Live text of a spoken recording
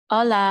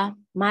Hola,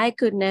 my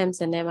good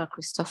name's Anema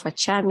Christopher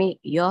Chami,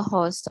 your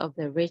host of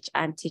the Rich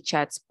Auntie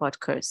Chats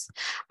podcast.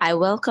 I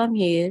welcome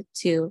you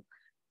to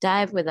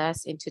dive with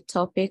us into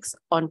topics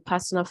on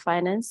personal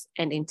finance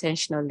and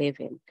intentional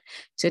living.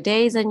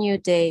 Today is a new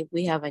day.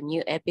 We have a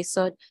new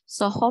episode,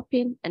 so hop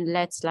in and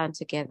let's learn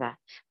together.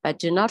 But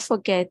do not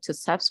forget to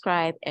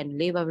subscribe and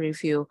leave a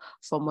review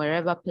from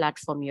wherever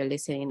platform you're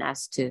listening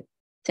us to.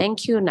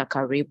 Thank you, na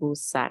karibu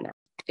sana.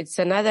 It's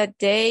another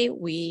day.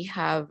 We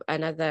have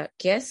another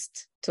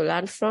guest to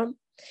learn from.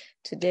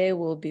 Today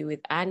we'll be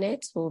with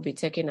Annette, who will be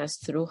taking us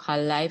through her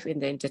life in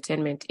the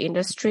entertainment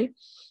industry.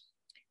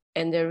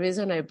 And the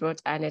reason I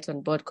brought Annette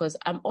on board, because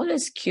I'm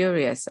always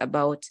curious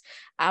about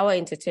our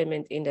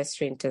entertainment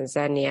industry in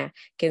Tanzania.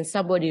 Can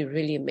somebody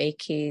really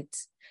make it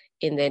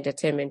in the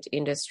entertainment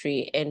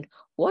industry? And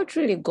what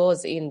really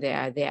goes in there?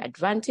 Are there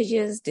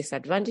advantages,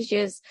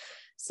 disadvantages?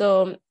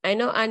 So I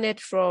know Annette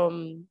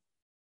from...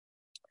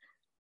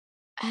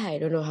 I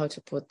don't know how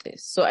to put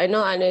this. So I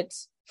know Annette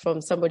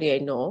from somebody I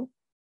know,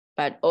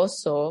 but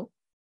also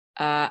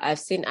I've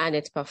seen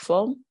Annette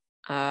perform.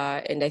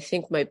 And I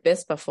think my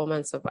best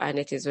performance of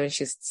Annette is when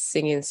she's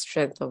singing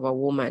Strength of a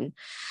Woman.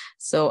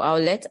 So I'll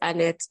let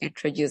Annette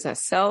introduce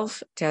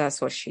herself, tell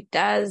us what she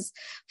does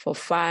for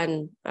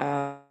fun.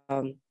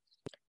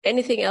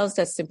 Anything else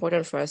that's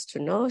important for us to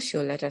know,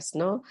 she'll let us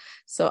know.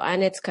 So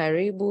Annette,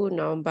 karibu,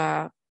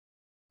 naomba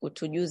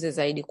utujuze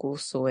zaidi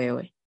kuhusu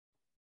wewe.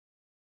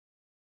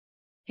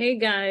 Hey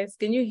guys,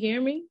 can you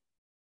hear me?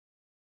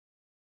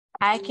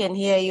 I can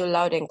hear you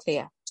loud and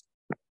clear.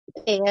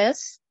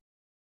 Yes.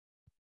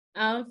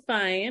 I'm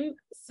fine.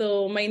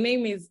 So my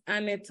name is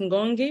Annette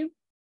Ngongi.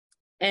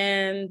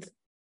 And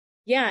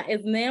yeah,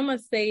 as Neema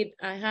said,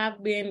 I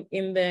have been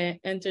in the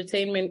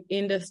entertainment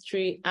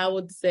industry, I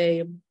would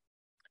say,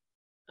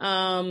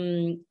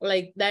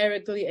 like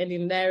directly and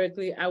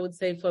indirectly, I would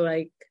say for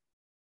like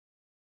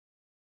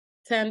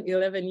 10,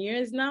 11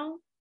 years now.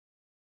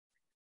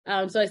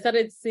 So I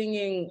started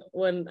singing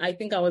when I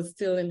think I was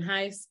still in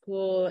high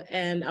school,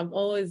 and I've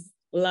always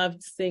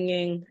loved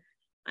singing.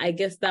 I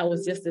guess that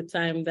was just the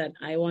time that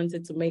I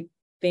wanted to make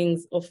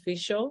things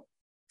official.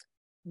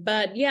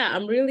 But yeah,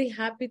 I'm really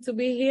happy to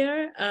be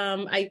here.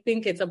 I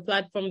think it's a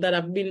platform that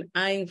I've been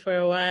eyeing for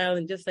a while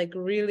and just like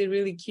really,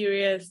 really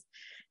curious.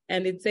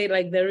 And it said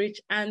like the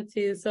rich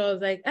aunties. So I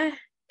was like,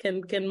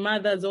 can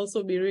mothers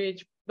also be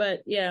rich?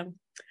 But yeah,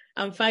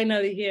 I'm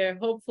finally here.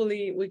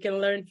 Hopefully we can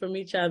learn from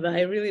each other.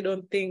 I really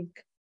don't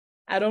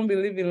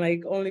believe in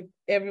like only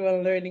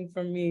everyone learning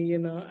from me, you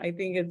know.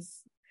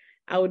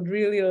 I would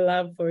really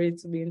love for it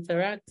to be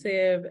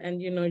interactive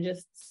and, you know,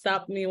 just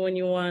stop me when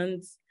you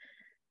want.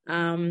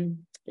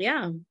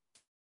 Yeah.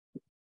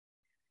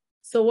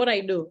 So what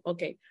I do,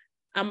 okay.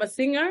 I'm a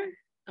singer.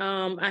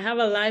 I have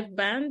a live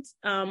band.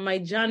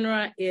 My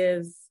genre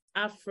is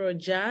Afro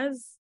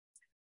jazz.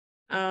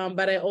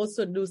 But I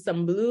also do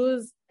some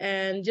blues.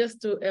 And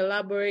just to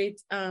elaborate,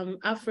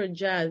 Afro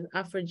jazz.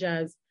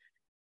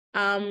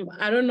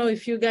 I don't know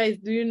if you guys,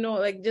 do you know,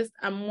 like just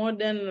a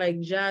modern like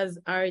jazz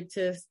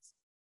artist,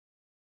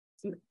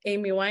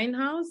 Amy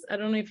Winehouse? I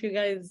don't know if you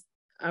guys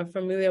are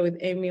familiar with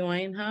Amy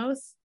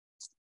Winehouse.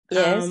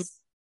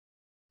 Yes,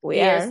 we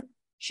are.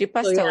 She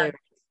passed away.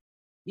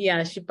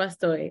 Yeah, she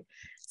passed away.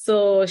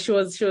 So she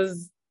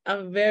was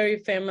a very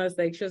famous,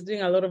 like she was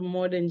doing a lot of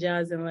modern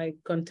jazz and like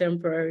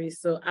contemporary.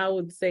 So I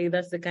would say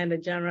that's the kind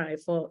of genre I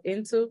fall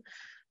into.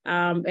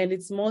 And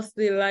it's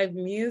mostly live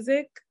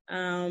music.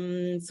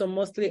 So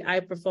mostly I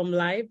perform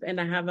live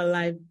and I have a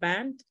live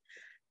band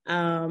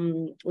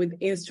with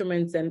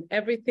instruments and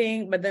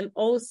everything. But then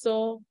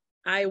also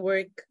I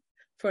work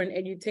for an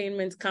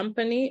edutainment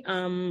company.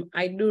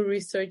 I do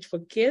research for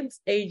kids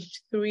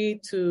aged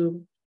 3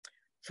 to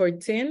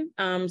 14.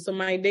 So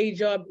my day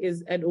job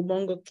is at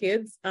Ubongo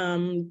Kids,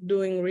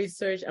 doing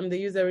research. I'm the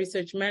user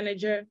research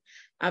manager.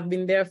 I've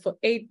been there for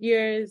 8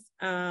 years.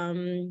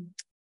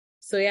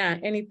 So yeah,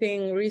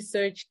 anything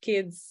research,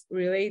 kids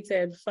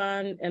related,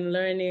 fun and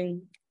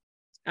learning,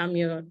 I'm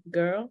your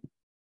girl.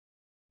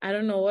 I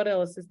don't know what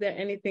else. Is there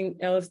anything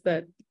else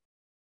that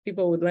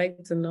people would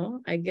like to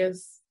know? I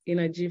guess in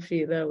a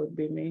jiffy, that would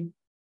be me.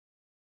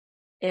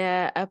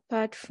 Yeah,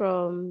 apart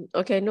from,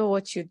 okay, I know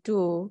what you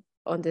do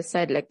on the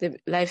side, like the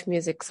live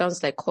music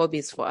sounds like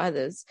hobbies for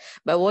others,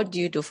 but what do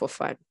you do for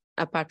fun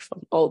apart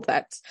from all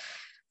that?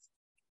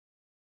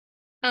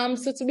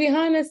 So to be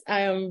honest,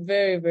 I am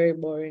very, very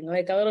boring.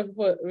 Like a lot of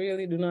people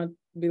really do not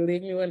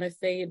believe me when I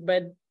say it,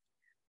 but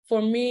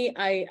for me,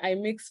 I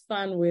mix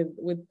fun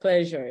with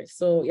pleasure.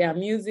 So yeah,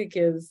 music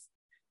is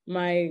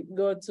my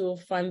go-to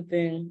fun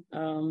thing.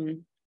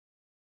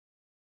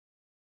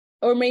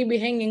 Or maybe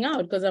hanging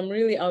out because I'm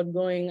really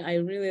outgoing. I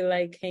really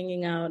like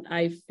hanging out.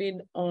 I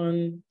feed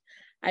on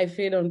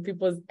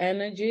people's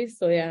energy.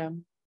 So yeah,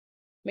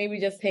 maybe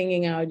just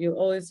hanging out. You'll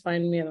always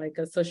find me at like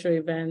a social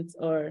event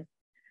or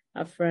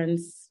a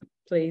friend's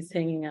place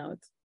hanging out.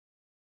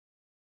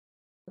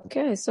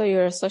 Okay, so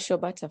you're a social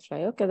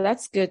butterfly. Okay,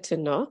 that's good to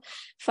know.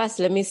 First,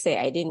 let me say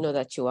I didn't know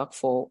that you work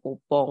for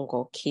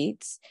Ubongo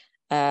Kids.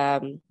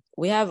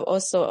 we have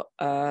also,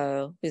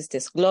 who's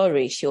this?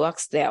 Glory. She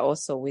works there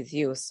also with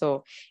you.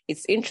 So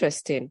it's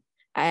interesting.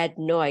 I had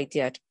no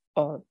idea at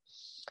all.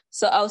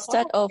 So I'll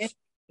start off.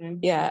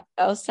 Yeah,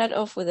 I'll start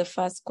off with the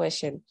first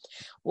question.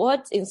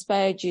 What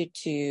inspired you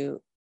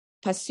to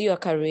pursue a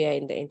career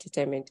in the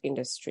entertainment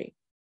industry?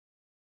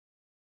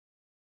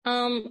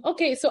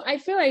 Okay, so I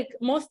feel like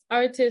most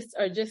artists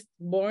are just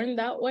born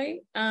that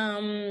way.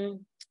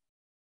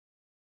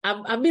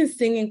 I've been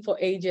singing for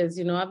ages,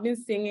 I've been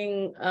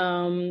singing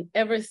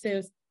ever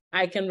since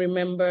I can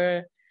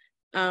remember.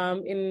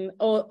 In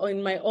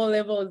my O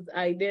levels,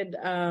 I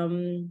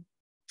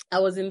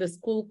was in the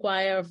school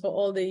choir for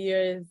all the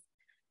years.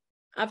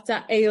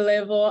 After A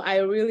level, I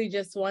really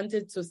just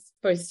wanted to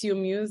pursue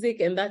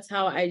music, and that's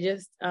how I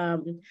just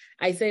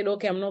I said,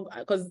 okay, I'm not,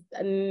 because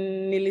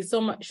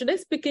nilisoma. Should I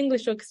speak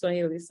English or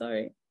Kiswahili?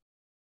 Sorry.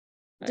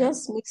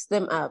 Just mix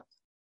them up.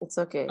 It's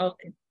okay.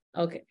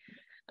 Okay.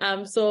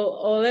 So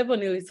O level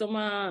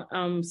nilisoma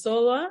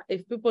solo.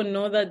 If people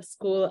know that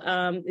school,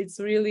 it's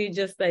really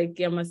just like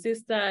my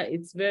sister.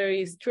 It's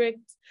very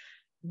strict.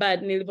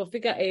 But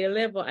nilipofika A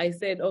level, I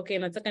said, okay,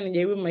 nataka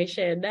nijaribu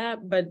maisha ya da,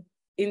 but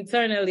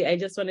internally I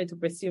just wanted to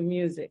pursue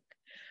music.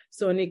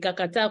 So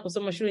nikakataa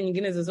kusoma shule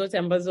nyingine zozote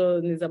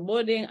ambazo ni za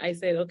boarding. I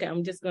said, okay,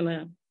 I'm just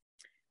gonna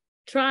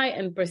try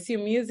and pursue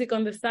music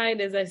on the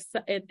side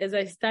as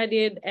I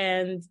studied.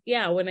 And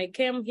yeah, when I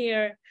came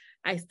here,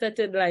 I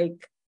started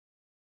like,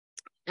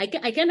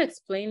 I can't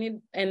explain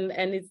it, and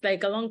it's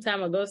like a long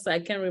time ago, so I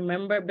can't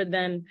remember. But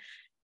then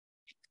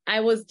I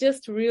was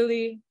just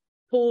really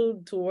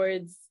pulled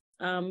towards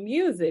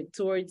music,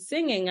 towards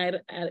singing.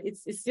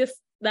 It's just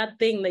that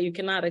thing that you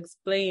cannot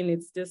explain.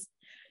 It's just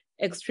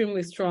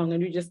extremely strong,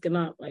 and you just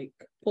cannot like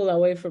pull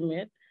away from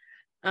it.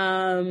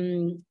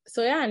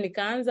 So yeah,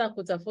 nikaanza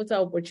kutafuta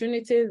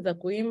opportunities za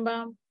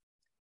kuimba.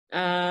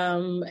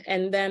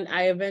 And then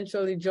I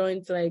eventually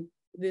joined like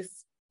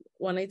this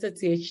wanaita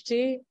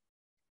THT.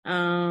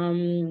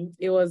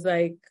 It was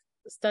like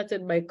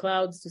started by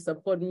Clouds to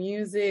support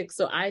music.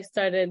 So I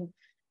started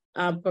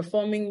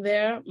performing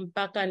there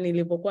mpaka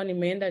nilipokuwa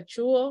nimeenda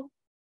chuo.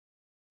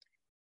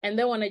 And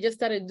then when I just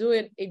started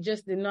doing it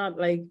just did not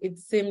like, it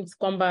seemed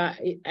kwamba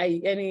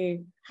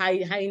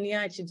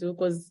hainiachi tu,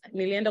 because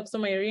nilienda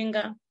kusoma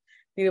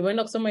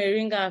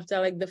Iringa after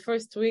like the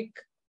first week,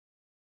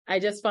 I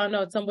just found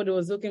out somebody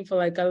was looking for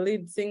like a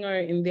lead singer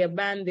in their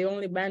band, the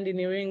only band in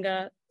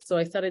Iringa. So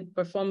I started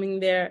performing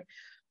there.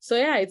 So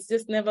yeah, it's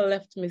just never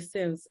left me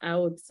since, I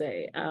would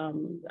say.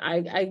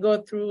 I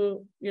go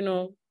through,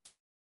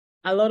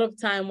 a lot of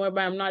time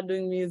whereby I'm not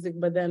doing music,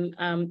 but then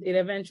it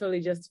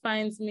eventually just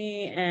finds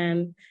me.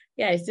 And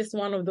yeah, it's just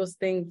one of those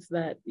things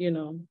that,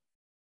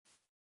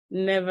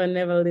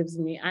 never leaves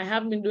me. I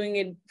have been doing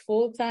it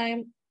full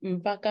time,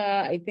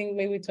 mpaka I think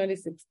maybe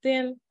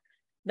 2016.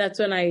 That's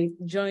when I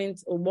joined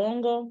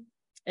Ubongo.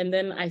 And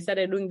then I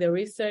started doing the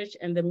research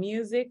and the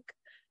music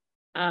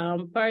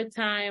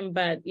part-time,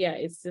 but yeah,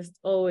 it's just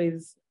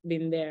always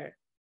been there.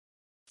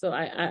 So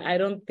I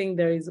don't think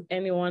there is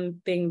any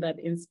one thing that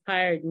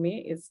inspired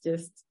me. It's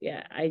just,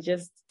 yeah,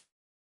 it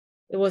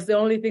was the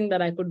only thing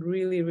that I could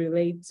really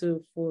relate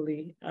to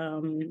fully. I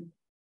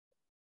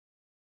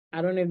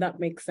don't know if that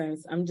makes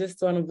sense. I'm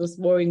just one of those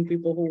boring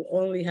people who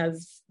only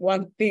has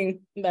one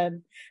thing that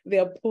they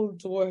are pulled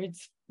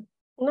towards.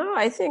 No,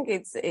 I think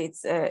it's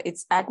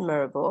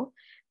admirable,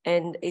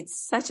 and it's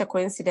such a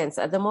coincidence.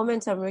 At the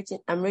moment, I'm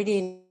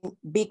reading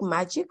Big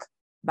Magic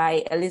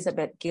by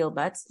Elizabeth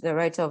Gilbert, the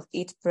writer of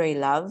Eat, Pray,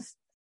 Love.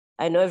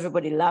 I know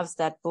everybody loves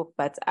that book,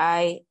 but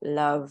I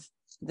love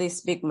this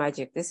Big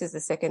Magic. This is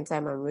the second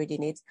time I'm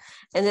reading it.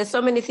 And there's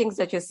so many things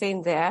that you're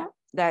saying there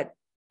that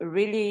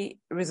really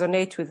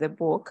resonate with the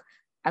book.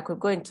 I could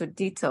go into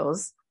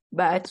details,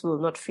 but will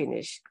not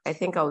finish. I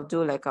think I'll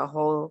do like a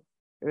whole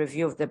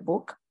review of the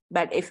book.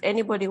 But if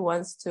anybody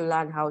wants to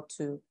learn how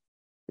to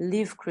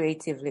live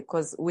creatively,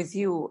 because with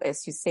you,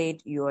 as you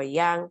said, you are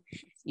young,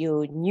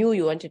 you knew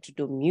you wanted to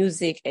do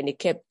music and it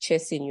kept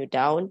chasing you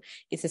down.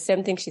 It's the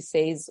same thing she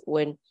says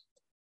when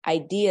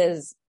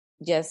ideas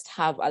just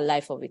have a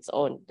life of its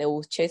own. They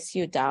will chase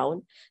you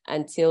down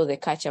until they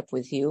catch up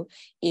with you.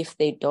 If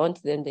they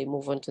don't, then they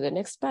move on to the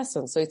next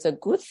person. So it's a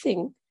good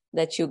thing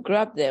that you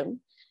grab them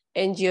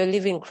and you're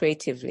living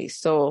creatively.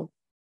 So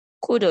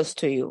kudos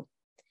to you.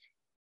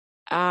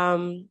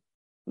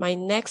 My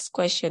next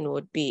question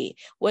would be,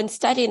 when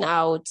starting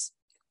out,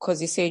 because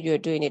you said you're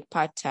doing it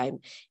part-time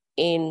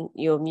in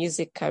your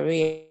music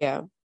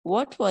career,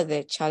 what were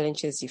the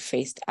challenges you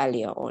faced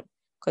earlier on?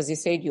 Because you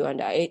said you were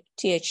under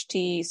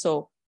THT,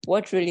 so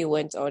what really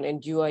went on?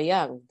 And you are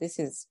young. This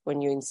is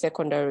when you're in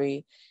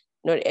secondary,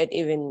 not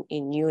even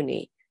in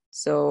uni.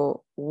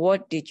 So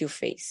what did you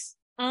face?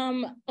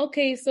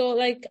 Okay, so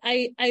like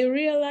I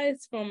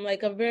realized from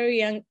like a very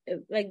young,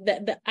 like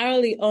the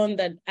early on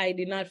that I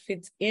did not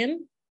fit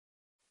in.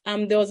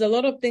 There was a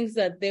lot of things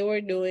that they were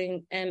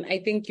doing, and I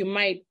think you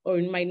might or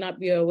you might not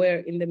be aware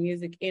in the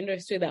music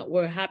industry that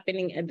were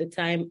happening at the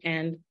time.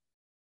 And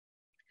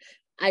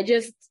I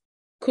just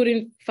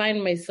couldn't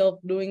find myself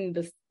doing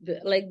this,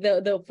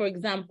 for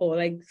example,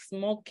 like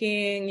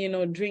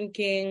smoking,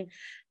 drinking,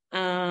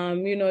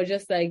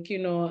 just like,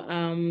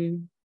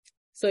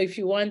 so if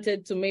you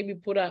wanted to maybe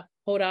put out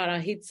a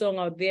hit song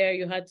out there,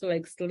 you had to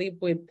like sleep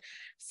with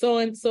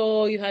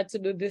so-and-so, you had to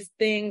do these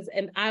things.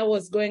 And I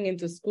was going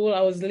into school.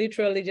 I was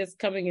literally just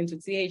coming into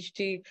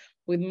THT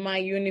with my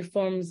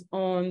uniforms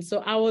on. So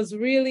I was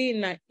really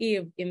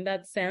naive in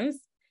that sense.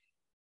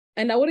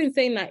 And I wouldn't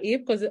say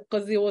naive because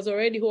it was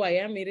already who I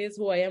am. It is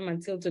who I am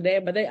until today.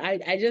 But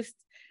I just,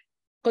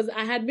 because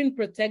I had been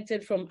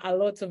protected from a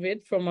lot of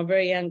it from a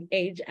very young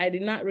age, I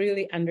did not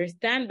really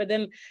understand. But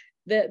then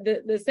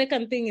the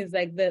second thing is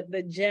like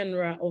the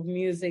genre of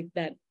music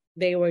that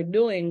they were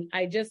doing.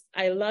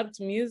 I loved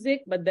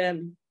music, but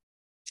then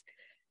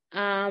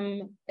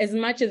as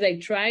much as I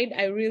tried,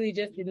 I really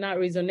just did not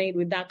resonate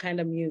with that kind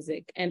of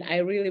music. And I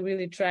really,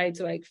 really tried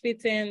to like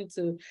fit in,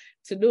 to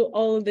do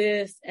all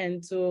this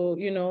and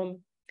to,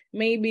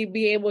 maybe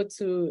be able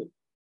to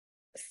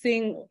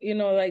sing,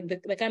 like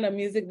the kind of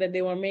music that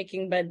they were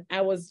making, but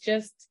I was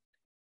just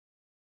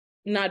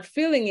not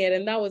feeling it.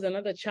 And that was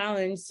another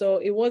challenge. So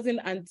it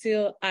wasn't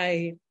until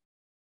I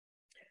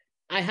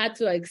had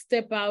to like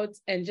step out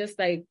and just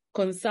like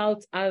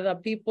consult other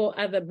people,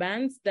 other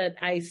bands, that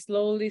I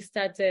slowly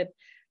started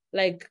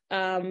like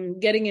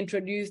getting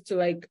introduced to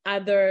like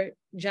other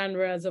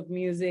genres of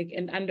music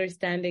and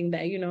understanding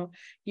that, you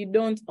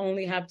don't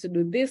only have to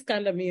do this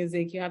kind of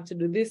music, you have to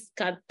do this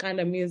kind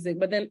of music.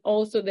 But then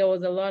also there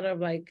was a lot of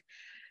like,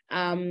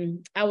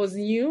 I was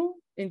new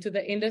into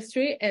the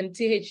industry and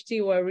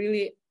THT were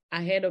really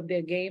ahead of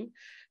their game.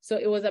 So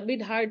it was a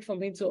bit hard for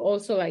me to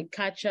also like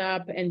catch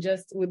up and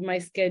just with my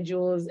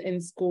schedules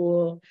in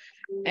school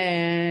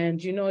and,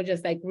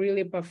 just like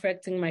really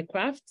perfecting my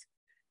craft.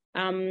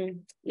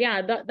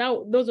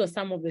 Those were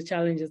some of the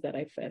challenges that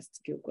I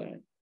faced, Gilgore.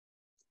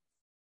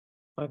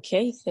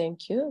 Okay,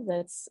 thank you.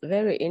 That's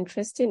very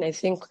interesting. I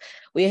think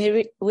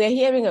we're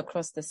hearing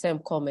across the same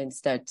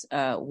comments that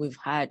we've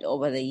had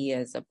over the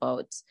years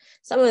about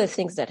some of the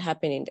things that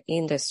happen in the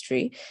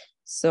industry.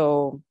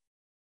 So,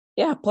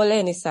 yeah,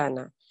 poleni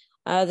sana.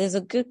 There's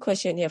a good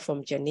question here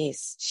from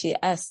Janice. She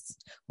asks,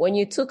 when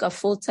you took a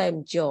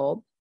full-time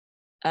job,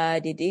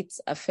 did it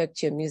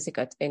affect your music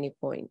at any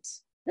point?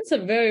 That's a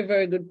very,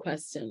 very good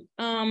question.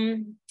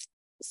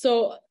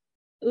 So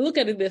look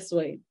at it this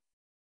way.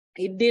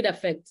 It did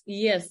affect,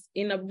 yes,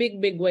 in a big,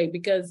 big way,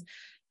 because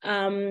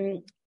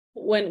when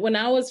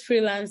I was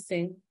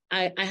freelancing,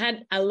 I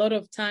had a lot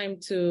of time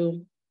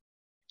to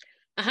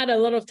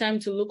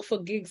look for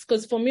gigs,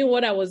 because for me,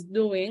 what I was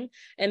doing,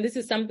 and this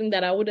is something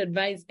that I would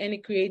advise any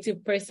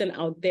creative person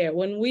out there,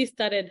 when we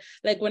started,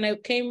 like when I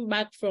came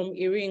back from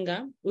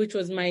Iringa, which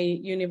was my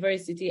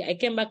university, I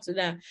came back to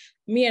that,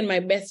 me and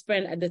my best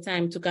friend at the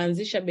time,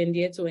 tukaanzisha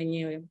bendi yetu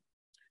wenyewe.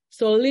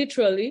 So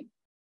literally,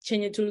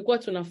 chenye tulikuwa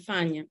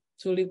tunafanya,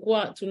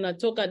 tulikuwa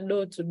tunatoka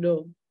door to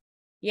door.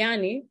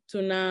 Yani,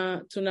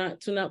 tuna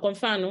kwa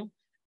mfano,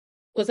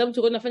 kwa sababu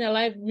tulikuwa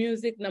tunafanya live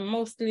music na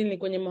mostly ni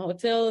kwenye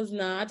mahotels,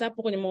 na hata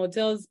hapo kwenye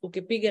mahotels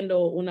ukipiga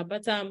ndo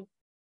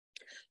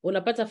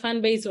unapata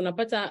fan base,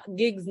 unapata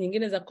gigs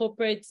nyingine za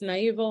corporate na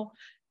hivyo.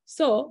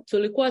 So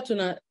tulikuwa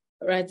tuna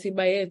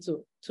ratiba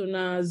yetu,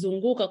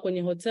 tunazunguka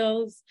kwenye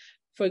hotels.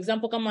 For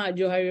example, kama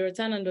Johari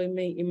Rotana ndo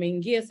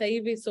imeingia sasa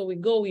hivi, so we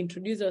go, we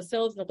introduce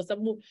ourselves, na kwa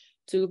sababu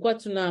tulikuwa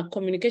tuna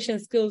communication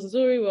skills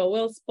nzuri, we were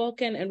well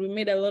spoken and we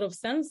made a lot of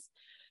sense.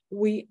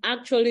 We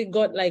actually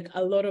got like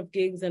a lot of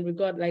gigs and we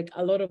got like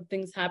a lot of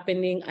things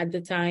happening at the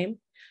time.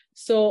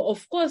 So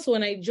of course,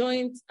 when I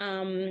joined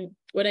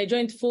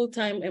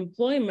full-time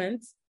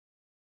employment,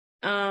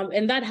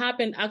 and that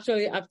happened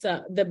actually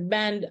after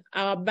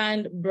our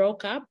band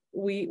broke up.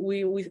 We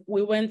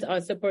went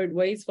our separate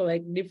ways for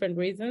like different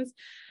reasons.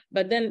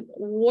 But then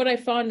what I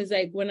found is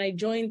like when I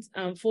joined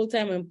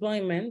full-time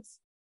employment,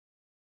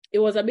 it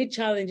was a bit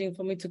challenging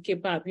for me to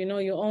keep up.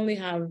 You only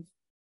have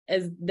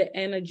as the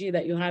energy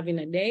that you have in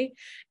a day,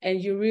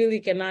 and you really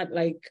cannot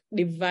like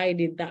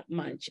divide it that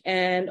much.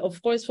 And of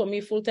course, for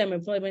me, full-time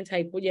employment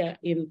haikuja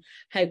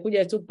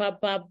to pop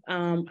up.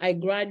 I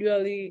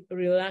gradually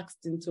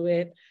relaxed into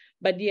it.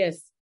 But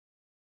yes,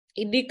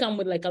 it did come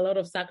with like a lot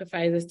of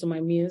sacrifices to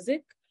my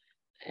music.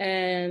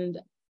 And,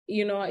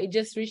 it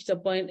just reached a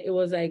point, it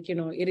was like,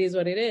 it is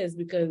what it is,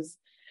 because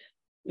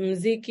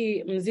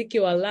mziki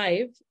wa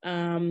live,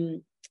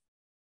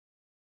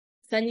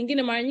 saa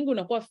nyingine mara nyingi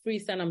unakuwa free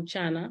sana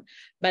mchana,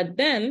 but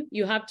then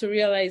you have to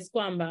realize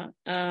kwamba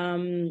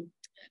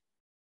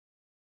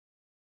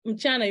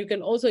mchana you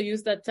can also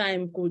use that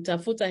time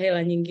kutafuta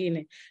hela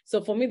nyingine.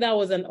 So for me that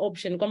was an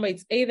option, kwamba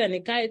it's either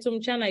nikae tu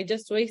mchana, I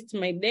just waste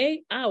my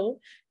day,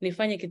 au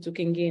nifanye kitu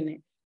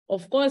kingine.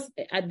 Of course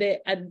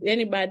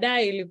yani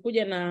baadaye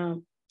ilikuja na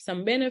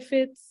some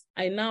benefits.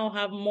 I now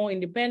have more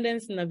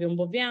independence na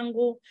vyombo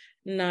vyangu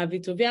na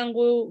vitu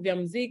vyangu vya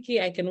muziki,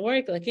 I can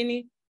work,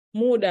 lakini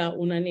muda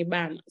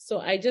unanibana. So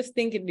I just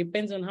think it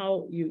depends on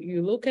how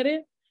you look at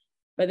it.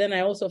 But then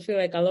I also feel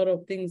like a lot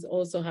of things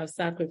also have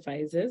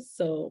sacrifices.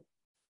 So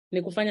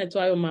ni kufanya tu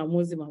hayo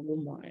maamuzi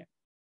magumu haya.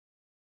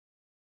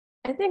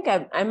 I think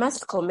I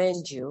must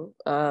commend you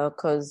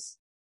because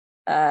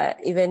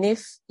even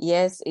if,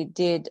 yes, it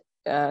did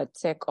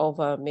take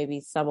over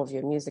maybe some of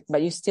your music,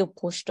 but you still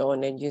pushed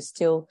on and you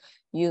still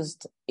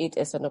used it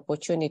as an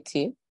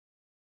opportunity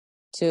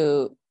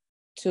to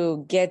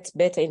get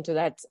better into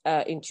that,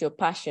 into your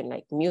passion,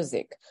 like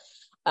music.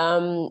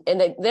 And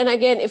then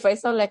again, if I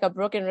sound like a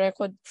broken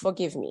record,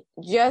 forgive me.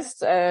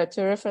 Just to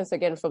reference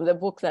again from the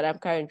book that I'm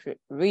currently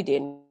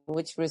reading,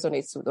 which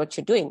resonates with what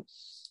you're doing.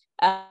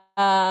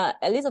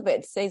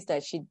 Elizabeth says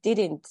that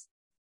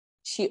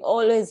she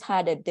always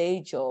had a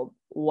day job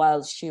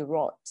while she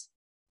wrote.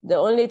 The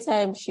only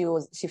time she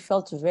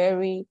felt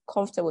very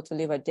comfortable to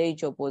leave a day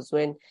job was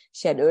when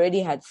she had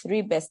already had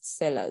 3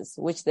 bestsellers,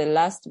 which the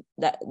last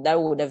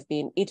that would have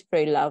been Eat,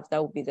 Pray, Love.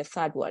 That would be the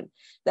 3rd one.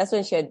 That's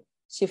when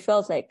she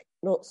felt like,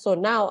 no, so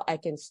now I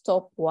can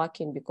stop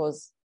working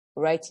because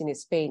writing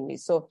is paying me.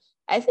 So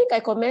I think I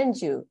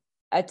commend you.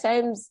 At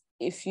times,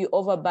 if you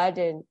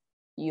overburden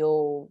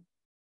your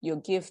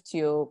gift,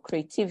 your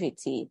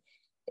creativity,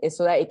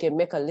 so that it can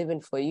make a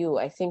living for you,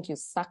 I think you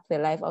suck the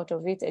life out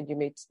of it and you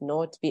may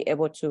not be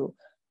able to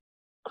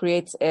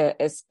create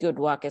as good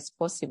work as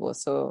possible.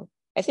 So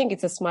I think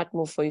it's a smart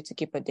move for you to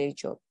keep a day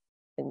job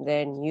and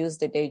then use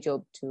the day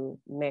job to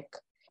make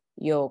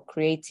your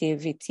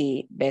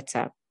creativity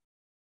better.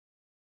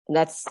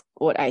 That's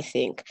what I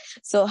think.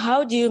 So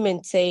how do you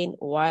maintain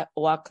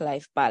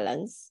work-life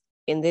balance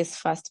in this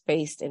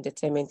fast-paced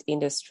entertainment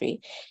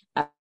industry,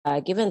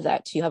 given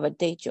that you have a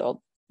day job,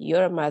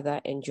 you're a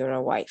mother, and you're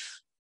a wife?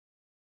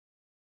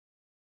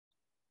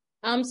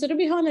 So to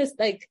be honest,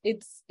 like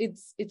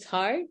it's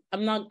hard.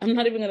 I'm not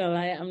even gonna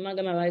lie. I'm not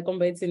gonna lie.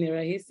 Kwamba it's ni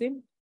rahisi.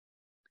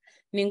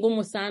 Ni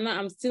ngumu sana.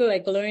 I'm still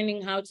like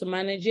learning how to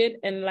manage it,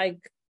 and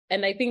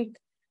I think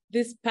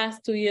this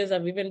past 2 years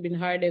have even been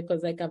harder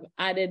because like I've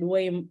added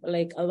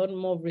like a lot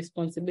more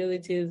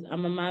responsibilities.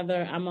 I'm a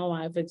mother. I'm a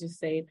wife, as you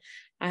said.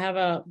 I have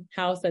a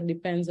house that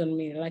depends on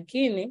me.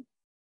 Lakini,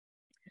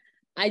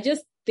 I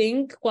just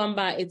think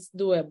kwamba it's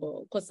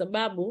doable. Kwa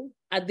sababu,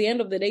 at the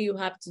end of the day, you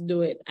have to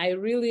do it.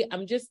 I'm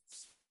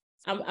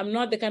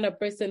not the kind of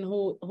person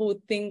who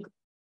thinks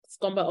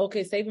kwamba,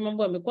 okay, sasa hivi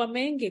mambo yamekuwa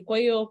mengi, kwa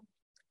hiyo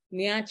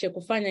niache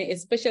kufanya,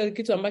 especially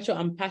kitu ambacho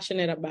I'm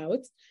passionate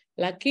about.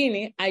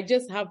 Lakini, I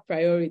just have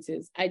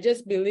priorities. I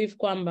just believe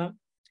kwamba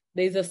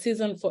there's a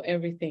season for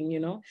everything, you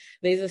know?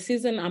 There's a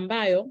season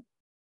ambayo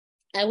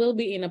I will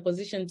be in a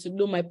position to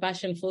do my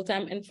passion full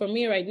time. And for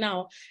me right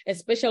now,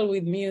 especially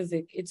with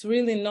music, it's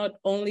really not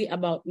only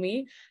about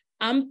me.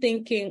 I'm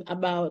thinking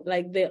about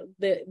like the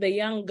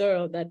young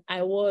girl that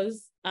I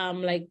was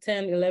like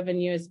 10,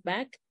 11 years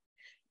back,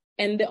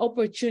 and the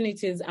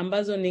opportunities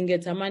ambazo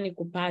ningetamani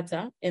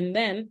kupata. And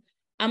then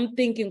I'm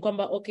thinking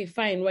kwamba, okay,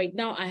 fine, right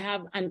now I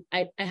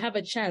have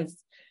a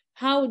chance.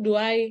 How do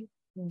I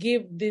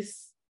give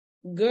this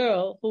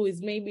girl who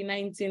is maybe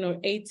 19 or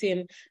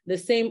 18 the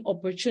same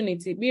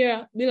opportunity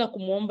bila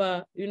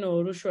kumuomba, you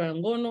know, rushwa ya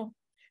ngono,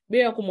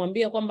 bila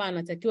kumwambia kwamba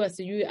anatakiwa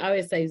sijui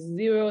awe size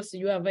 0,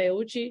 sijui avae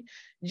uchi,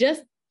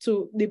 just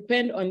to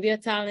depend on their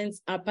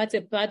talents,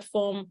 apate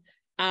platform,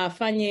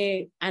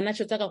 afanye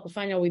anachotaka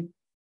kufanya with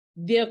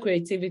their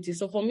creativity.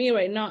 So for me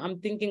right now, I'm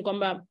thinking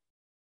kwamba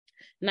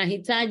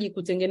nahitaji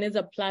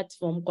kutengeneza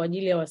platform kwa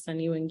ajili ya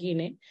wasanii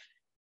wengine,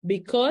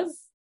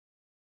 because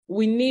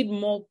we need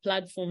more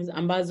platforms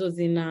ambazo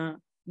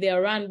they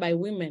are run by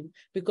women,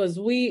 because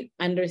we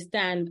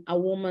understand a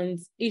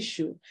woman's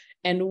issue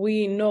and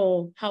we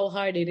know how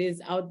hard it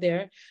is out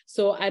there.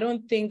 So I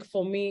don't think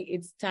for me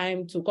it's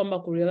time to come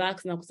back,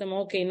 relax na kusema,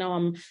 okay,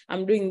 now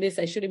I'm doing this,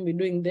 I shouldn't be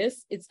doing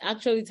this. It's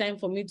actually time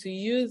for me to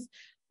use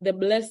the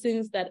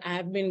blessings that I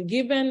have been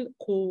given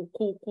ku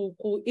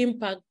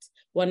impact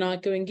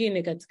wanawake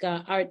wengine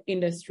katika art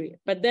industry.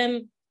 But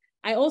then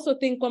I also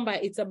think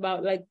kwamba it's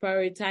about like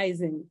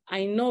prioritizing.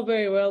 I know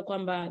very well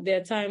kwamba there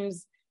are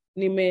times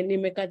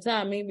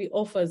nimekataa maybe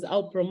offers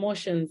au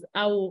promotions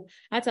au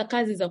hata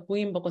kazi za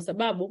kuimba kwa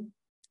sababu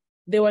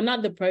they were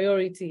not the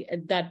priority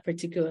at that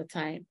particular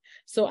time.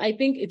 So I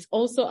think it's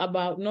also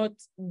about not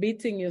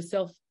beating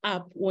yourself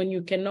up when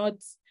you cannot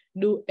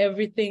do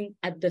everything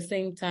at the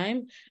same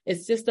time.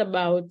 It's just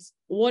about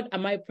what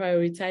am I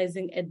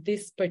prioritizing at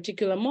this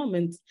particular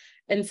moment?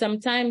 And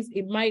sometimes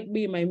it might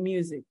be my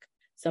music.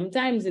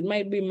 Sometimes it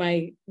might be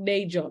my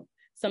day job.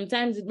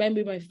 Sometimes it might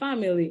be my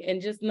family, and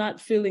just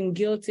not feeling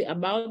guilty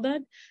about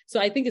that.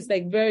 So I think it's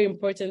like very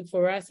important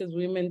for us as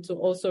women to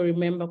also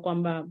remember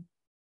kwamba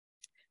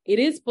it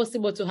is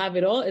possible to have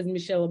it all, as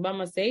Michelle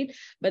Obama said,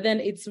 but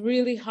then it's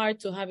really hard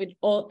to have it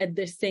all at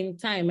the same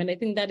time. And I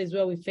think that is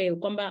where we fail.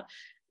 Kwamba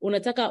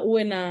unataka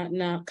uwe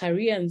na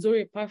career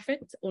nzuri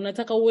perfect,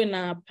 unataka uwe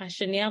na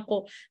passion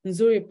yako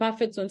nzuri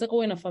perfect, unataka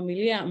uwe na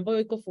familia ambayo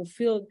iko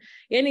fulfilled.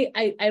 Yani,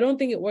 I don't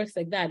think it works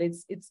like that.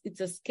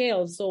 It's a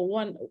scale. So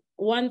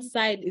one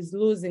side is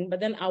losing, but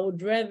then I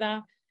would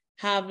rather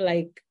have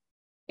like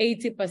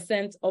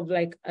 80% of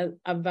like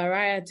a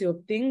variety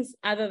of things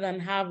other than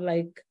have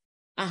like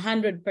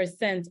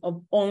 100%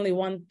 of only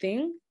one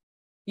thing.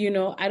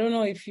 I don't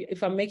know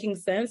if I'm making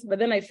sense, but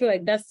then I feel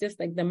like that's just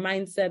like the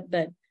mindset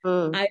that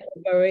I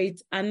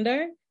operate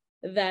under,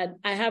 that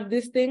I have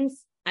these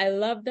things, I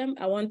love them,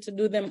 I want to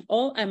do them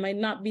all. I might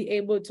not be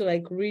able to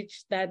like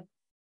reach that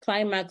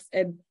climax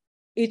at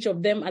each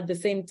of them at the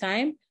same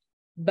time,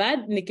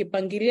 but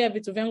nikipangilia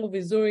vitu vyangu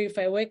vizuri, if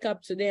I wake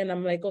up today and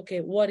I'm like,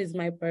 okay, what is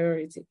my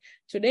priority?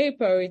 Today,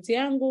 priority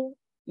yangu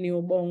ni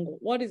ubongo.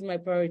 What is my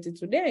priority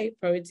today?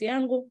 Priority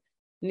yangu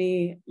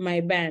ni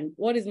my band.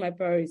 What is my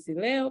priority?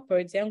 Leo,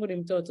 priority yangu ni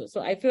mtoto.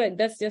 So I feel like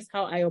that's just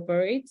how I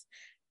operate.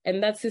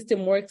 And that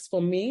system works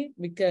for me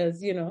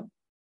because,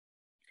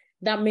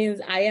 that means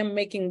I am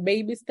making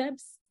baby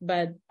steps,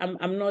 but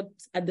I'm not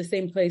at the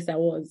same place I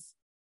was.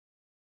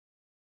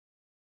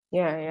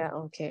 Yeah,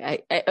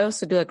 okay. I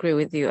also do agree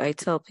with you. I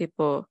tell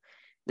people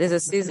there's a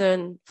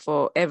season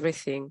for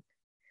everything.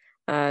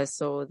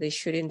 So they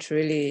shouldn't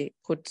really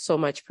put so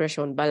much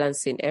pressure on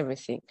balancing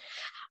everything.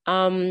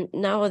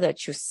 Now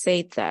that you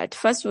said that,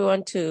 first we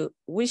want to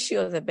wish you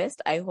all the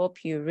best. I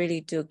hope you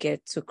really do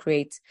get to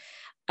create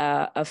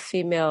a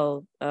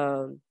female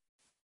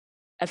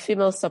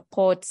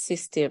support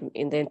system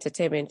in the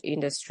entertainment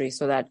industry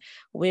so that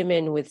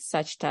women with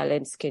such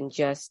talents can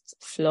just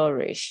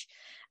flourish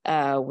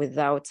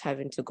without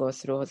having to go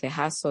through the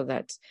hassle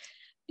that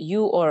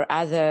you or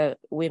other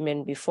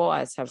women before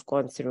us have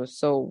gone through.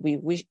 So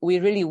we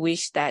really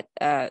wish that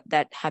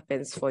that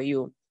happens for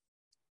you.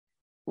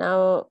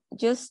 Now,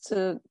 just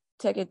to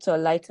take it to a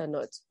lighter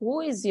note,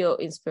 who is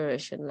your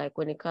inspiration, like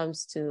when it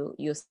comes to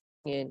your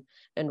singing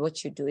and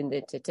what you do in the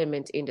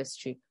entertainment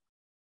industry?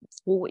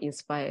 Who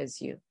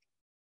inspires you?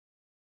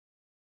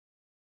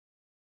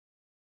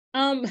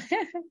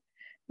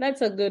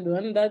 That's a good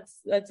one. That's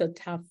a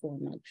tough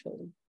one,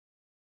 actually.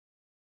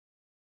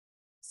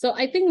 So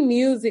I think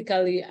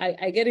musically,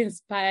 I get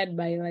inspired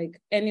by like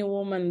any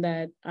woman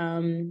that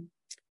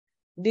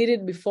did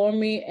it before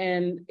me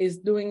and is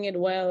doing it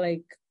while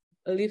like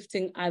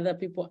lifting other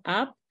people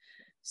up.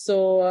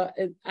 So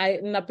I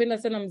napenda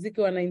sana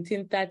mziki wa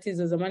 1930s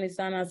wa zamani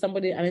sana.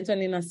 Somebody anaitwa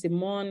Nina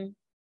Simone.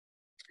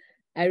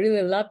 I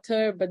really loved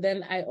her, but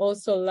then I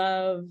also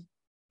love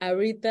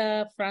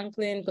Aretha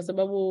Franklin kwa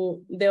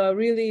sababu they were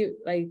really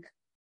like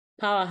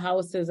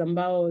powerhouses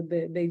ambao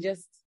they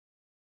just,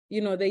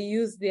 they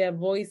use their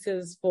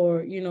voices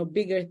for,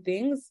 bigger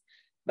things.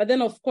 But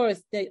then of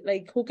course,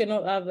 like who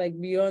cannot have like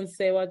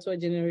Beyonce, what's our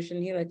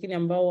generation here, lakini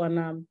ambao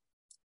wana,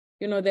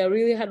 they're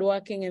really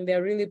hardworking and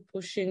they're really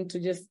pushing to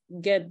just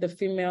get the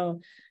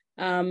female,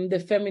 the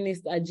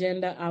feminist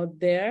agenda out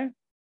there.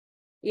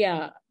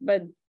 Yeah,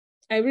 but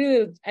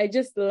I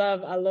just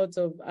love a lot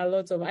of, I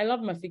love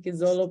Mafiki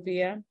Zolo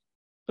pia.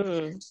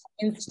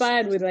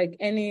 Inspired with like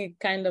any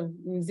kind of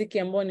mziki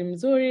ambao ni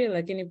mzuri,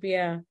 lakini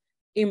pia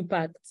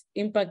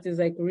impact is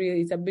like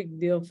really, it's a big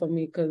deal for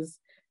me because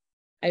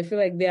I feel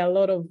like there are a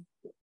lot of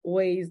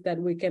ways that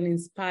we can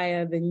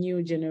inspire the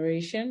new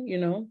generation,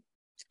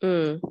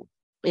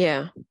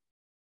 Yeah.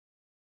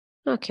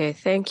 Okay,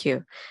 thank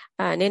you.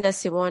 Nina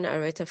Simone,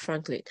 Aretha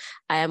Franklin.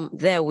 I am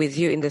there with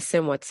you in the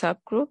same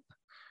WhatsApp group.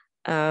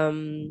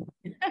 Love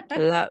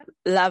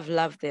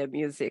their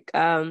music.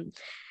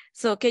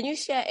 So can you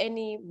share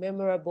any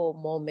memorable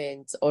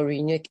moments or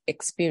unique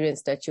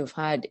experience that you've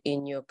had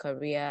in your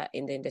career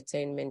in the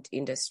entertainment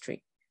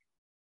industry?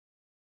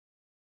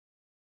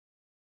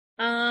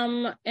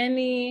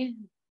 Any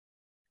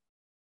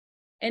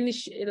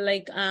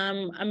like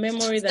a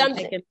memory that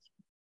I can,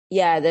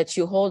 that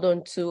you hold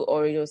on to,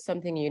 or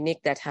something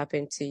unique that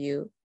happened to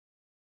you.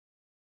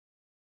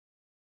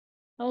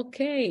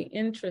 Okay,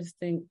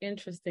 interesting.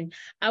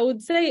 I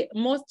would say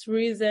most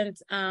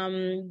recent,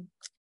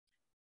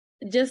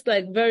 just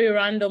like very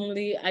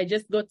randomly, I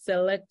just got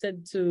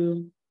selected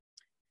to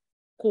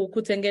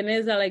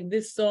kutengeneza like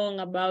this song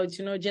about,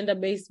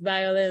 gender-based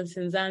violence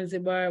in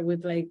Zanzibar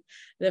with like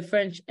the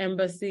French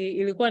embassy.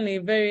 Ilikuwa ni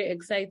very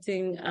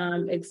exciting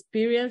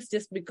experience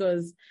just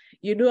because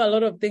you do a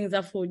lot of things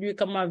afu hujui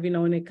kama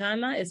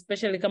vinaonekana,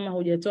 especially kama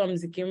hujatoa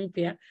mziki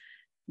mpya.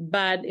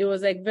 But it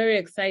was like very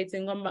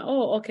exciting.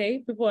 Oh, okay,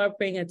 people are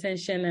paying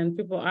attention and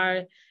people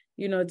are,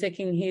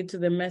 taking heed to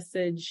the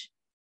message.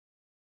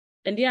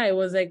 And yeah, it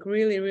was like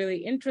really,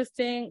 really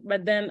interesting.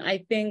 But then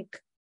I think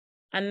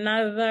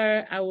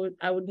another,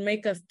 I would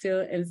make a still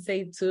and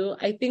say too,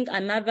 I think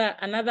another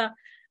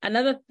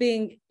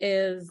thing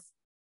is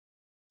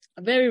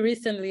very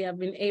recently I've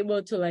been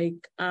able to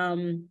like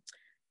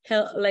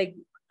help like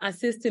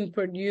assist in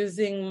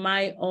producing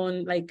my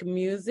own like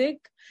music,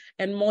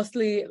 and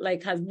mostly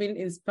like has been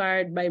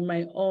inspired by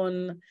my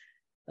own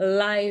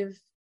life,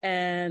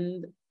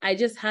 and I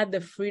just had the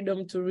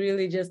freedom to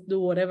really just do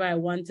whatever I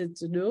wanted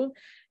to do.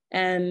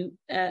 And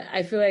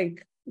I feel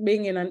like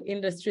being in an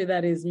industry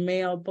that is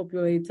male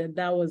populated,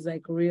 that was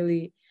like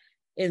really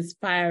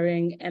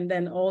inspiring. And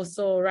then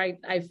also,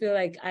 I feel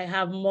like I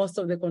have most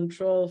of the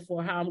control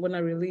for how I'm going to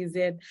release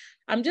it.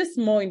 I'm just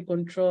more in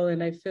control,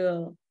 and I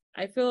feel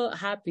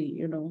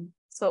happy,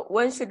 So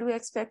when should we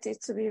expect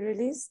it to be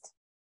released?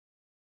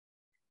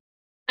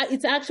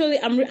 It's actually,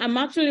 I'm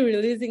actually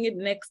releasing it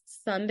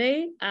next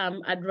Sunday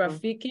at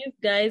Rafiki's.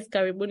 Guys,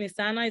 karibuni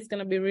sana. It's going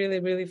to be really,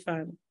 really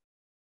fun.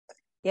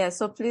 Yeah,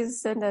 so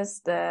please send us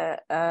the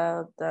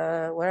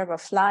wherever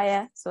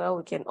flyer so that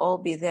we can all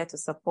be there to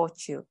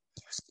support you.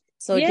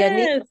 So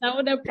yes, I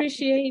would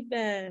appreciate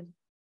that.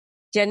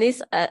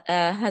 Janice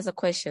has a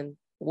question.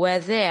 Were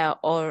there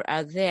or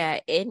are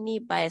there any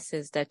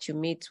biases that you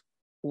meet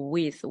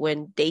with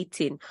when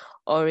dating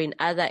or in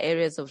other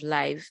areas of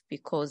life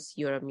because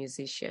you're a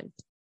musician?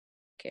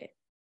 Okay,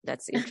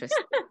 that's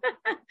interesting.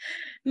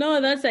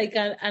 No, that's like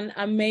an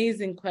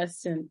amazing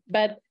question.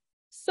 But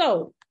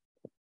so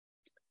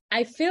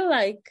I feel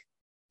like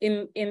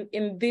in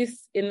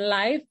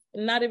life,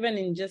 not even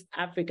in just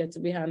Africa, to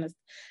be honest,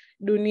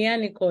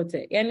 duniani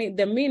kote. Yani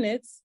the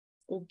minutes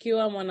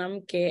ukiwa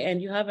mwanamke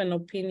and you have an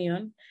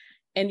opinion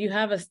and you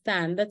have a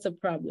stand, that's a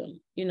problem,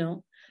 you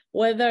know.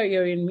 Whether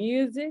you're in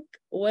music,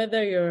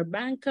 whether you're a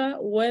banker,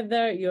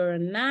 whether you're a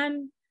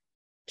nun,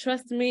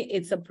 trust me,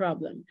 it's a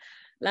problem.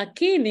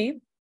 Lakini,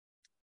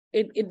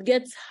 it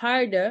gets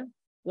harder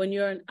when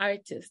you're an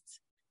artist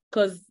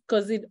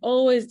because it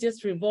always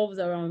just revolves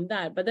around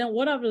that. But then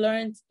what I've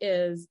learned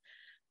is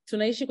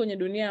tunaishi kwenye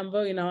dunia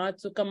ambayo ina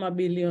watu kama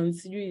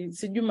billions,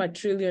 sijui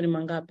matrilioni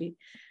mangapi.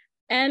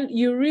 And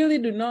you really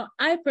do not,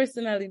 I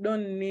personally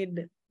don't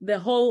need the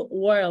whole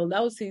world.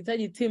 Au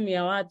sihitaji timu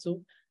ya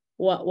watu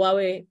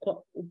wawe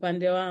kwa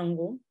upande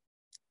wangu.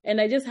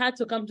 And I just had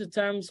to come to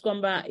terms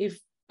kwamba if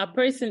a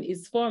person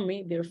is for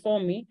me, they're for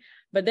me.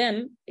 But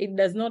then it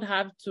does not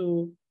have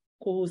to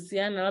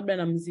kuhusiana labda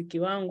na muziki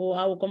wangu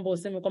au kwamba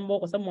useme kwamba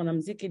kwa sababu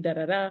mwanamuziki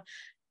darara.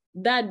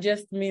 That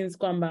just means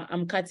kwamba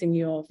I'm cutting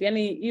you off.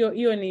 Yani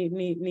hiyo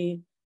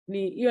ni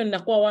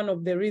inakuwa one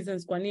of the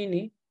reasons kwa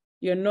nini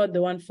you're not the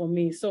one for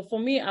me. So for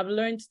me, I've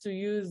learned to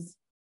use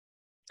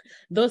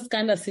those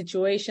kind of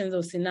situations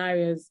or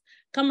scenarios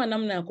kama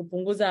namna ya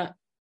kupunguza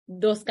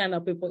those kind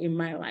of people in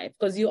my life,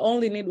 because you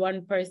only need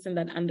one person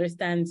that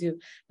understands you,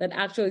 that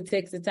actually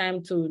takes the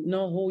time to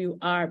know who you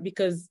are,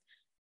 because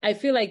I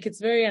feel like it's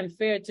very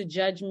unfair to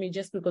judge me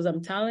just because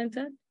I'm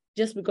talented,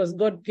 just because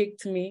God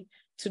picked me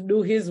to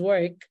do his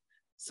work.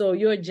 So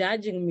you're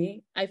judging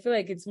me. I feel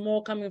like it's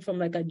more coming from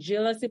like a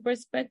jealousy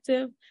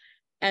perspective,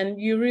 and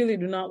you really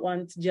do not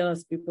want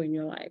jealous people in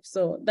your life.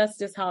 So that's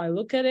just how I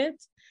look at it.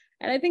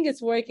 And I think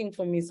it's working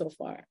for me so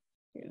far.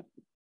 You know.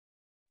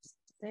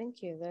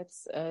 Thank you.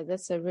 That's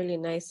a really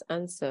nice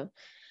answer.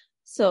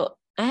 So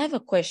I have a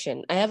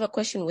question.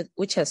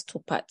 Which has two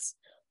parts.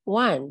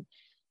 One,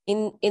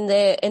 in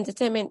the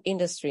entertainment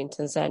industry in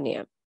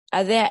Tanzania,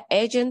 are there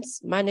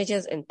agents,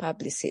 managers, and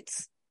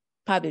publicists?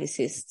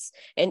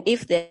 And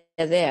if they're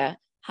there,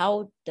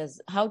 how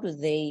do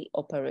they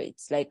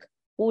operate? Like,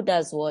 who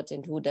does what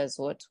and who does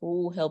what?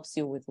 Who helps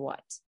you with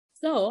what?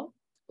 So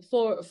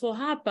for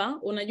hapa,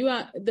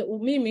 unajua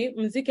mimi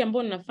muziki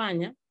ambao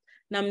ninafanya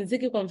na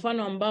muziki kwa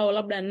mfano ambao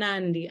labda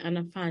Nandi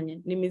anafanya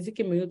ni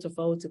muziki miwili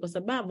tofauti, kwa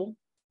sababu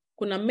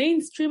kuna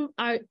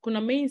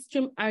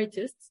mainstream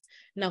artists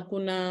na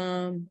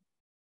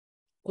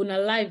kuna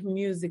live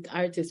music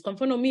artists. Kwa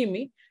mfano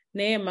mimi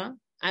Neema,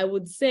 I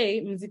would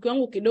say muziki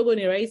wangu kidogo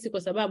ni rahisi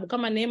kwa sababu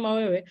kama Neema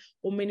wewe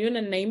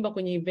umeniona ninaimba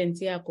kwenye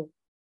event yako,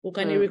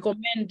 ukani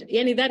recommend,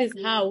 yani that is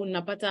how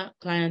napata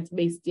client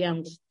base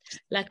yangu.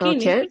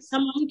 Lakini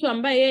kama mtu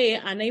ambaye yeye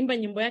anaimba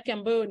nyimbo yake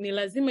ambayo ni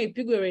lazima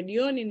ipigwe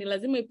redioni, ni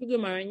lazima ipigwe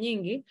mara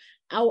nyingi,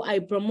 au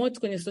I promote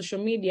kwenye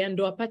social media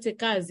ndo apate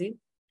kazi,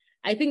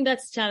 I think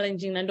that's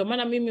challenging. Na ndo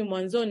maana mimi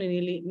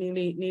mwanzoni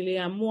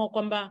niliamua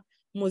kwamba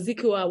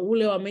muziki wa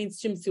ule wa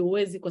mainstream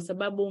siuwezi, kwa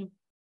sababu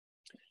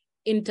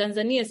in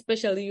Tanzania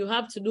especially you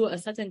have to do a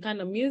certain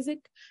kind of music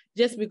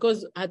just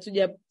because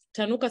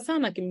hatujatanuka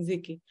sana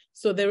kimuziki.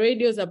 So the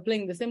radios are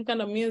playing the same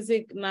kind of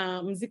music,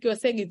 na muziki wa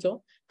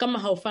Segito kama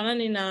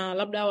haufanani na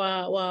labda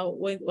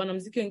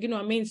wanamuziki wengine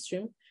wa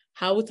mainstream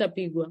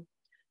hautapigwa.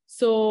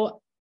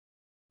 So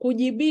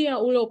kujibia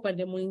ule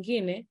upande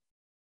mwingine,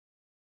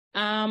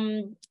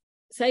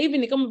 sasa hivi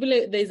ni kama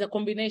vile there is a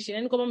combination,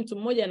 yani kama mtu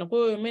mmoja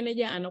anakuwa huyo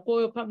manager, anakuwa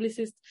huyo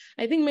publicist.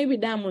 I think maybe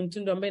Diamond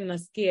ndo ambaye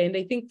ninasikia, and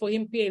I think for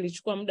him pia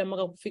ilichukua muda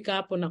mpaka kufika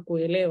hapo na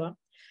kuelewa,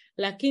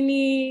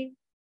 lakini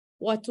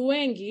watu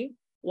wengi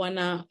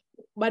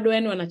bado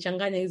yani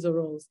wanachanganya hizo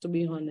roles, to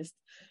be honest.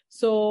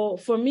 So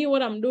for me,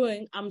 what I'm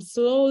doing, I'm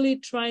slowly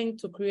trying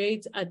to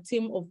create a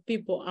team of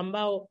people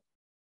ambao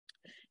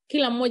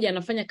kila mmoja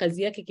anafanya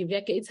kazi yake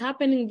kivyake. It's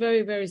happening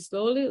very, very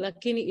slowly,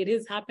 lakini it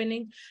is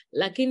happening.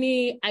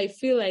 Lakini I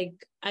feel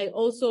like I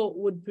also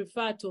would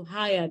prefer to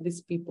hire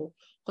these people.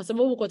 Kwa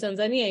sababu kwa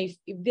Tanzania, if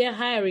they're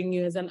hiring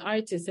you as an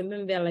artist and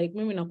then they're like,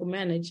 mimi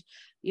nakumanage,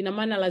 ina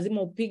maana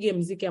lazima upige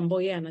muziki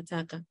ambao yeye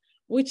anataka,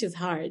 which is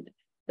hard.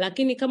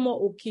 Lakini kama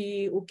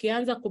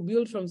ukianza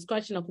kubuild from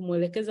scratch na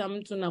kumuelekeza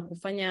mtu na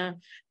kufanya,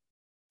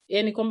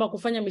 yani kwamba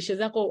kufanya mishe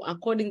zako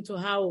according to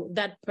how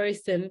that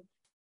person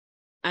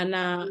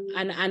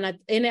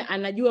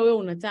anajua wewe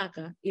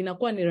unataka,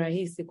 inakuwa ni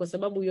rahisi kwa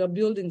sababu you are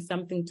building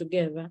something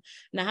together,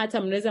 na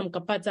hata mnaweza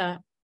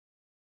mkapata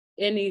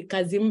yani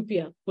kazi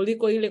mpya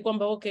kuliko ile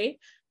kwamba okay,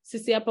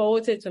 sisi hapa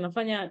wote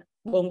tunafanya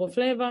Bongo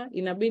Flavor,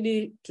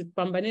 inabidi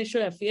tupambane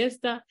show ya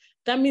Fiesta.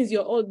 That means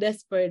you're all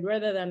desperate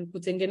rather than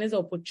kutengeneza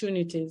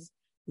opportunities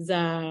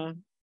za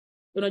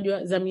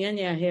unajua za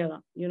mianya ya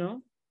hela, you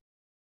know.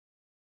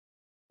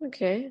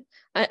 Okay.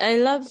 I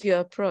love your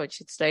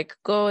approach. It's like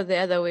go the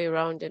other way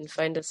around and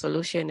find a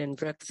solution and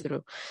break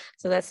through.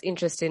 So that's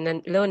interesting.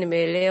 And leo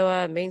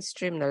nimeelewa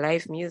mainstream na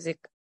live music,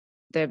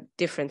 the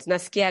difference.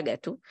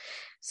 Nasikiaga tu.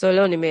 So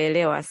leo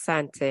nimeelewa,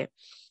 asante.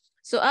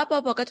 So hapo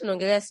wakati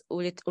unaongelea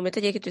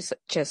umetaja kitu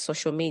cha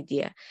social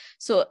media.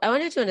 So I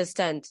wanted to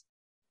understand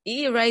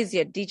hii rise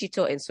ya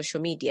digital and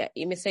social media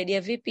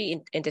imesaidia vipi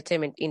in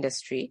entertainment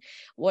industry?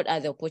 What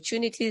are the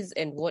opportunities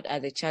and what are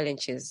the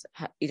challenges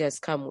it has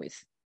come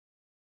with?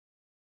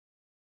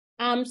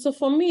 So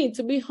for me,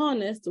 to be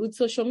honest, with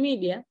social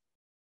media,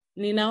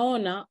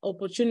 ninaona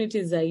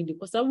opportunities zaidi.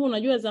 Kwa sababu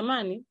unajua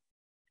zamani,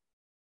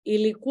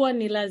 ilikuwa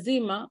ni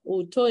lazima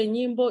utoe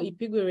nyimbo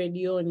ipigwe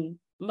redioni.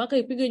 Mpaka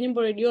ipigwe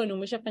nyimbo redioni,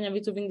 umeshafanya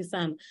vitu vingi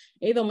sana.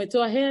 Either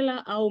umetoa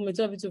hela au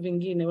umetoa vitu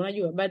vingine,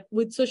 unajua. But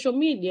with social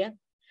media,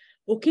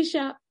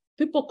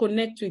 people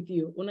connect with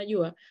you,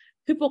 unajua.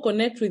 People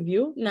connect with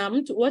you,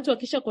 na watu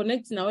wakisha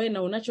connect na wewe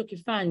na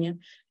unachokifanya,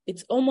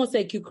 it's almost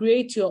like you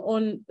create your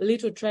own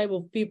little tribe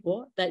of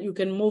people that you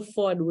can move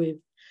forward with.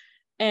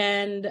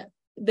 And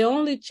the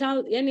only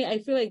yani I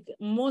feel like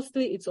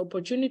mostly it's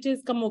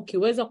opportunities kama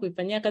ukiweza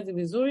kuifanyia kazi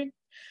vizuri.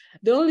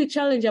 The only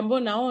challenge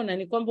ambayo naona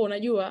ni kwamba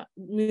unajua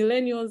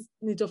millennials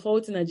ni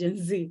tofauti na Gen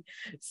Z.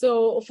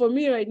 So for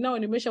me right now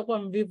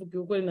nimeshakuwa mvivu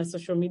kiukweli na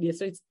social media.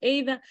 So it's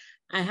either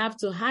I have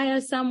to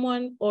hire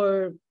someone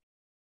or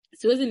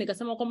siwezi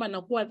nikasema kwamba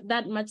nakuwa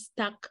that much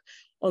stuck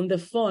on the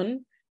phone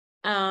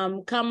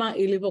kama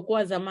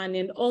ilivyokuwa zamani.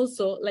 And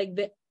also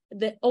like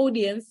the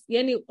audience,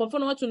 yani kwa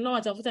mfano watu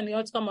watafuta ni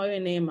watu kama wewe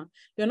Neema.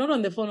 You're not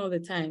on the phone all the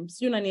time.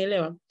 Sio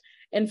unanielewa?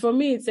 And for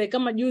me it's like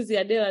kama juzi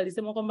Adele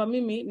alisema kwamba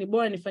mimi ni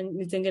bora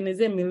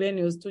nitengenezee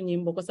millennials tu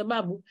nyimbo kwa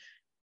sababu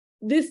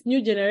this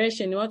new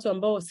generation ni watu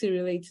ambao si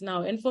relate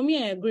now. And for me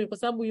I agree kwa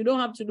sababu you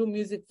don't have to do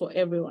music for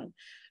everyone.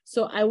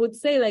 So I would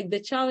say like the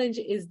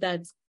challenge is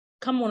that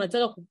kama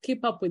unataka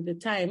keep up with the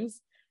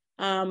times,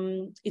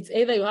 it's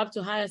either you have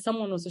to hire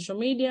someone on social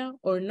media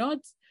or not.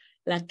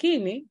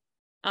 Lakini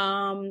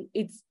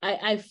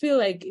I feel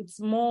like it's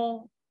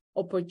more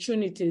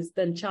opportunities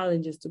than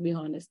challenges, to be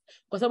honest.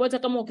 Kwa sababu hata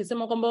kama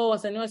ukisema kwamba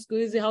wasanii wa siku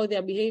hizi how they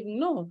are behaving,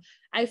 no,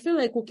 I feel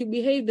like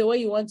ukibehave the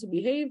way you want to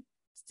behave,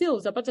 still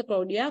utapata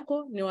crowd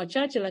yako ni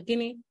wachache,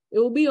 lakini it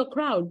will be your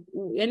crowd.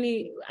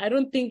 Yani I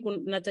don't think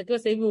natakiwa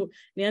sasa hivi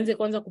nianze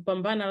kwanza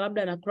kupambana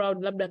labda na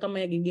crowd labda kama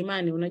ya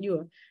Gigimani,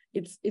 unajua.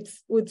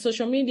 It's with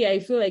social media I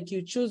feel like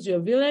you choose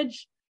your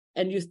village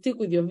and you stick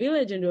with your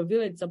village and your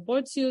village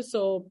supports you.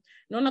 So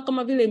naona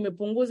kama vile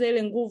imepunguza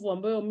ile nguvu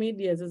ambayo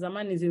media za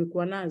zamani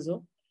zilikuwa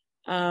nazo.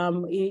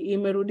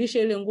 Imerudisha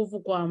ile nguvu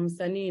kwa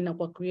msanii na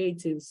kwa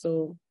creative.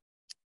 So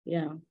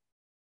yeah.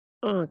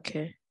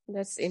 Okay,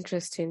 that's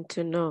interesting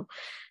to know.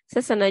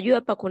 Sasa najua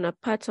hapa kuna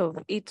part of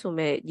it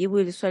umejibu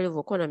ile swali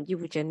ulivyokuwa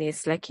unamjibu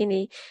Janice,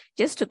 lakini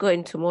just to go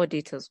into more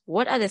details,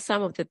 what are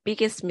some of the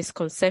biggest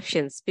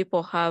misconceptions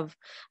people have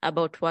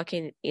about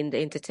working in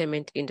the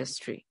entertainment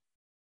industry?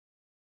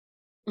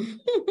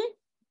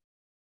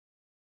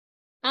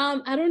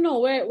 I don't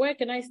know where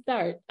can I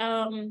start.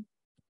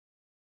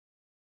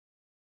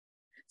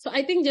 So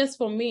I think just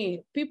for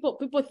me, people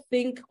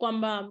think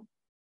kwamba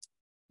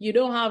you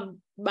don't have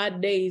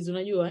bad days,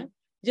 unajua.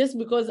 Just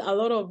because a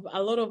lot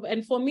of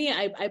and for me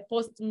I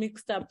post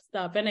mixed up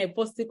stuff and I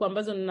post siku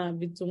ambazo na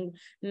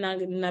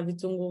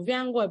vitungu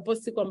vyangu, I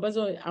post siku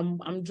ambazo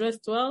I'm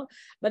dressed well,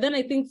 but then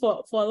I think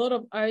for a lot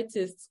of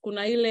artists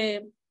kuna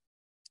ile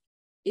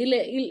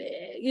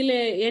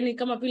yani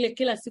kama vile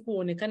kila siku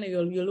uonekane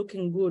you're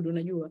looking good,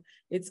 unajua.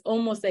 It's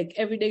almost like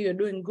every day you're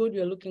doing good,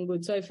 you're looking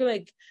good. So I feel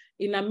like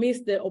I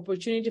miss the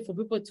opportunity for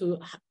people to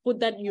put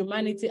that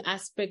humanity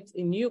aspect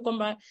in you.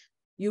 Kwamba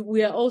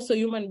we are also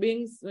human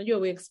beings, unajua.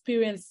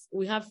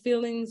 We have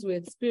feelings, we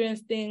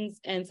experience things,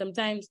 and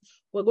sometimes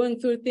we're going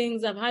through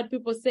things. I've had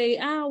people say,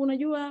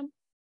 unajua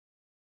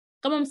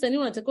kama msanii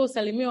unatakiwa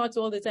usalimie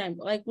watu all the time.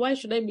 Like, why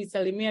should I be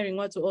salimiering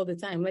watu all the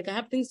time? Like, I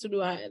have things to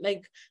do.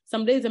 Like,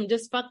 some days I'm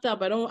just fucked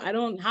up. I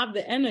don't have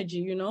the energy,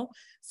 you know?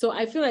 So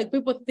I feel like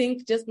people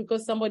think just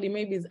because somebody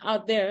maybe is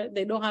out there,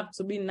 they don't have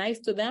to be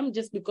nice to them,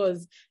 just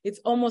because it's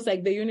almost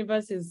like the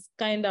universe is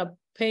kind of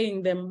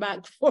paying them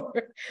back for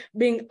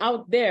being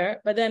out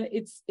there. But then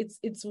it's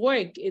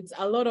work. It's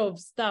a lot of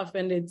stuff,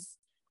 and it's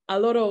a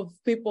lot of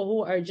people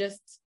who are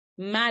just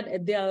mad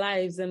at their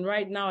lives. And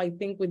right now I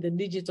think with the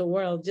digital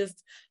world,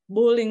 just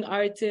bullying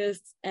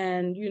artists,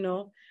 and you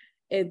know,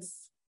 I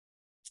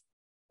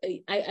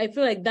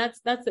feel like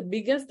that's the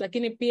biggest.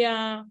 Lakini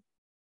pia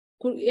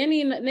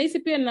yani nahisi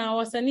pia na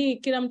wasanii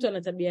kila mtu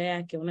ana tabia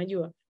yake,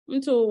 unajua.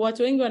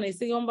 Watu wengi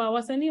wanahisi kwamba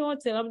wasanii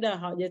wote labda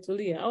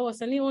hawajatulia au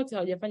wasanii wote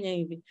hawajafanya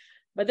hivi.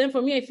 But then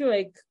for me I feel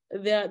like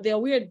there are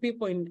weird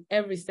people in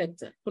every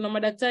sector. Kuna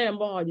madaktari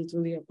ambao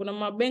hawajatulia, kuna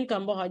mabenka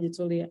ambao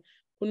hawajatulia,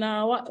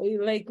 kuna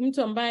like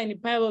mtu ambaye ni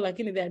pilot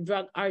lakini they are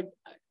drug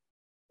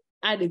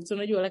addicts,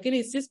 unajua. Lakini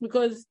it's just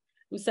because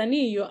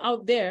msanii, you're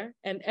out there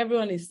and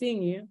everyone is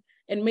seeing you,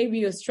 and maybe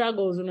your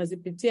struggles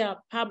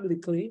unazipitia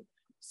publicly,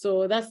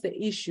 so that's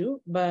the issue.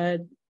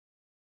 But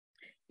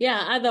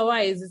yeah,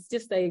 otherwise it's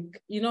just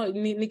like, you know,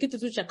 ni kitu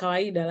tu cha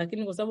kawaida,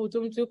 lakini kwa sababu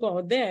tu mtu yuko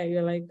out there,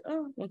 you're like,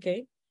 oh,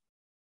 okay,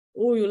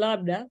 huyu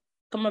labda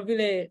kama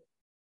vile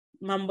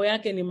mambo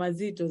yake ni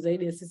mazito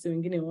zaidi ya sisi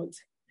wengine wote.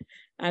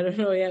 I don't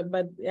know, yeah,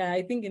 but yeah,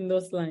 I think in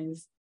those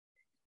lines.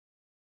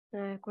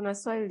 Kuna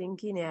swali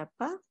lingine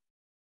hapa.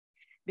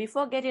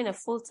 Before getting a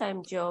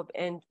full-time job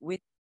and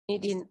with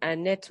needing a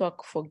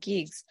network for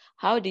gigs,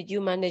 how did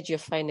you manage your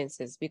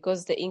finances?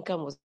 Because the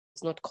income was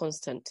not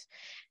constant.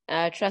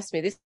 Trust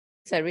me, this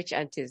is a rich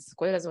aunties.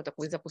 Kwa hiyo lazima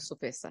utakuuliza kuhusu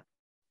pesa.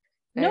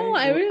 No,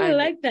 I really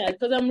like that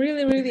because I'm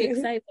really, really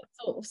excited.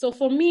 So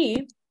for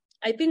me,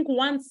 I think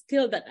one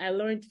skill that I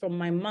learned from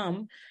my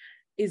mom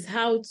is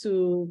how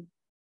to,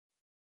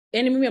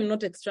 yani mimi I'm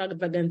not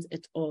extravagant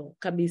at all,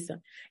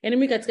 kabisa. Yani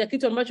mimi katika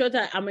kitu ambacho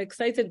hata I'm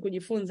excited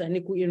kujifunza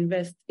ni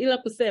kuinvest. Ila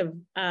kusave,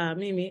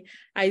 mimi,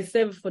 I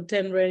save for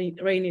 10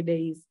 rainy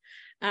days.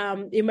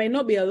 It might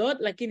not be a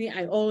lot, lakini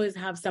I always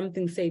have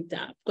something saved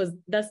up because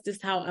that's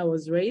just how I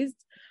was raised.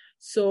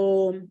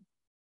 So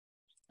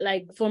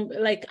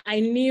I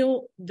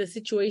knew the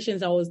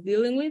situations I was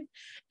dealing with.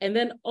 And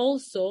then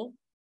also,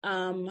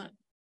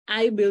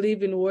 I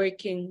believe in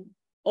working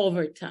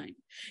overtime.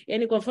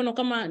 Yani kwa mfano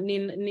kama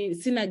ni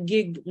sina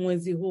gig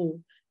mwezi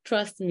huu,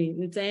 trust me,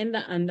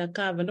 nitaenda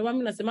undercover. Ndio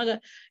mimi nasemaga,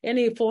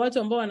 yani for watu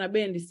ambao wana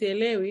bendi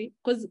sielewi,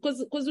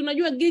 cause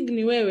unajua gig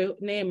ni wewe,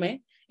 Neema.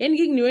 Yani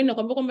gig ni wewe,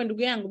 nakwambia kwamba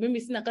ndugu yangu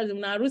mimi sina kazi,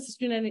 mna harusi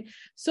sijui nani.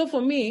 So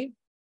for me,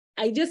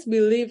 I just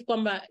believe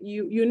kwamba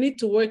you need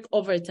to work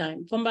overtime.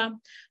 Kwamba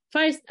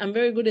first, I'm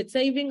very good at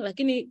saving,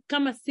 lakini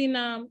kama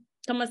sina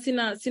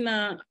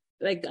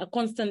like a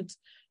constant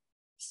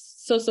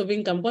source of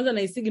income, kwanza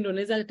naisigi ndo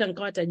naweza hata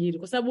nikawa tajiri,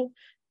 kwa sababu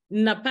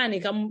na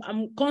panic,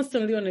 I'm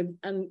constantly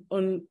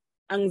on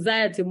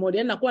anxiety mode.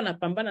 Yani nakuwa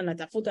napambana,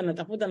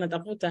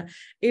 natafuta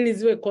ili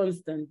ziwe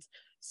constant.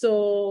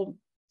 So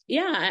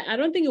yeah, I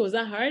don't think it was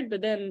that hard,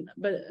 but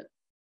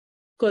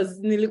because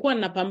nilikuwa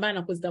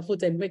napambana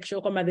kuzitafuta and make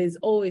sure kwamba there's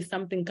always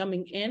something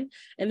coming in.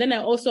 And then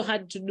I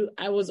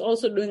was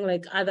also doing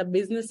like other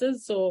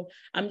businesses, so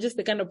I'm just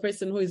the kind of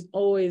person who is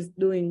always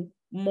doing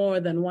more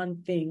than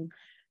one thing.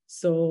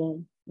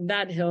 So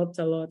that helped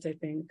a lot, I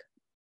think.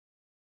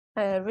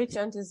 Rich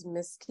aunties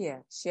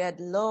Meskia, she had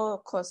low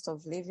cost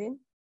of living.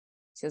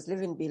 She was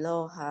living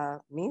below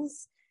her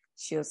means.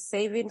 She was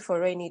saving for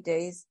rainy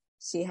days.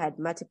 She had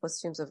multiple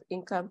streams of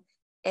income,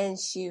 and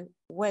she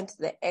went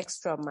the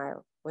extra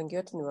mile. Wengi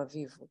wetu ni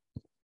wavivu.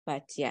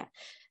 But yeah.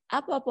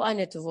 Hapo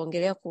Annette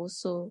tuongelea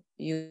kuhusu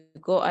you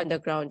go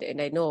underground,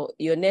 and I know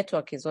your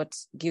network is what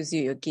gives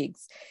you your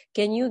gigs.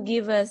 Can you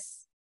give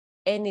us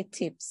any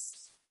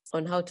tips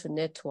on how to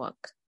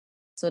network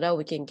so that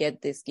we can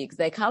get these gigs?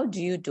 Like, how do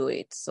you do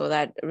it so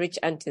that rich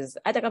aunties,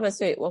 hata kama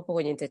sio wapo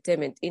kwenye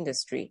entertainment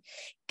industry,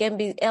 can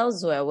be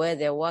elsewhere where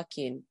they're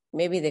working,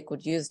 maybe they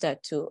could use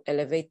that to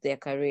elevate their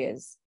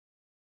careers?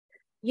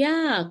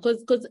 Yeah,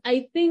 because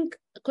I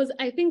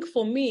think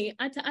for me,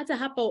 hata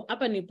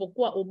hapa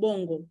nilipokuwa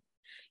Ubongo,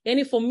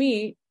 yani for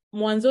me,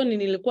 mwanzoni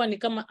nilikuwa ni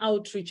kama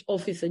outreach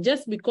officer,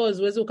 just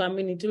because uweze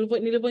ukaamini,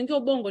 nilipoingia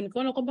Ubongo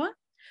nikaona kwamba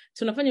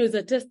tunafanya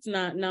user test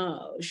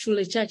na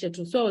shule chache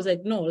tu. So I was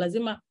like, no,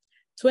 lazima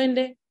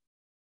twende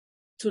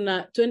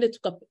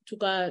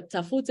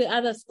tukatafute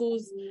other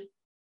schools.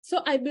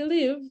 So I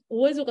believe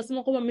uweze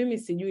ukasema kwamba mimi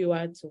sijui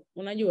watu,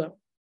 unajua.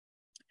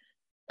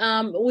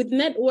 With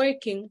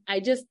networking,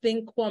 I just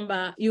think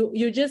kwamba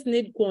you just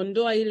need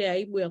kuondoa ile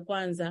aibu ya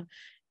kwanza,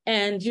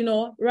 and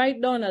write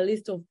down a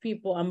list of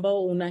people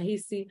ambao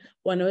unahisi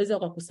wanaweza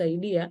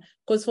kukusaidia.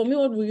 Because for me,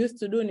 what we used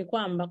to do ni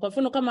kwamba, kwa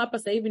mfano kama hapa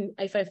sasa hivi,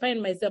 if I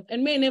find myself,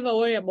 and may never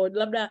worry about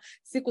labda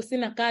siku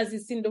sina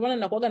kazi, ndio maana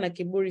nakuaga na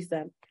kiburi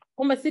sana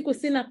kwamba siku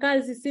sina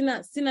kazi,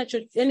 sina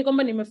yani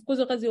kwamba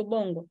nimefukuzwa kazi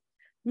Ubongo.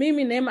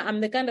 Mimi Neema,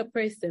 I'm the kind of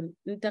person,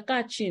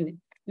 nitakaa chini,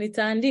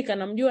 nitaandika,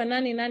 namjua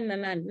nani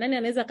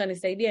anaweza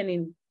kanisaidia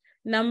nini,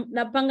 na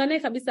napanga naye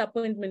kabisa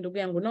appointment, ndugu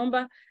yangu,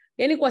 naomba,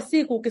 yani kwa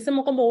siku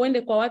ukisema kwamba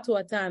uende kwa watu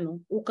 5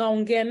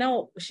 ukaongea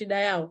nao shida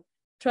yao,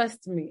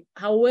 trust me,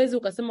 hauwezi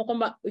ukasema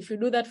kwamba if you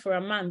do that for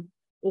a month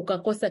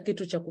ukakosa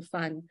kitu cha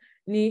kufanya.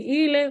 Ni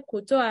ile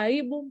kutoa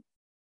aibu,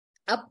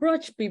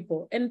 approach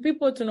people, and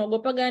people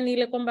tunaogopa gani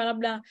ile kwamba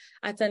labda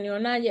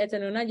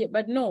atanionaje,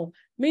 but no,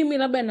 mimi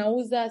labda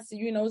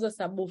nauza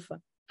sabufa.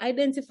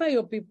 Identify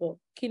your people.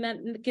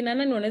 Kina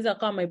nani wanaweza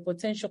kama my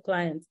potential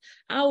clients,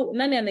 au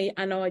nani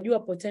anawajua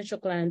potential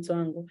clients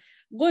wangu.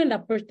 Go and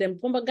approach them.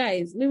 Kwamba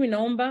guys, mimi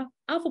naomba,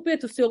 afu pia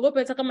tusiogope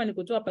hata kama ni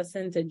kutoa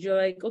percentage.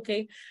 You're like,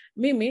 okay,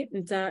 mimi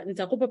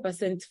nitakupa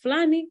percent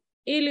fulani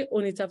ili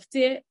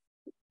unitafutie,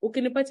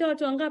 ukinipatia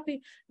watu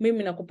wangapi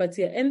mimi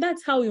nakupatia. And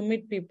that's how you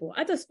meet people.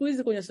 Hata siku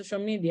hizi kwenye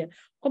social media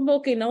kwamba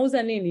okay,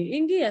 nauza nini,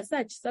 ingia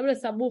search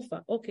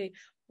sabufa, okay,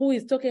 who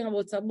is talking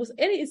about sabufa,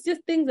 and it's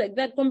just things like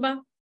that.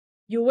 Kwamba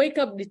you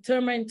wake up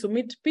determined to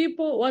meet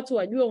people, watu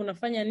wajua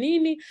unafanya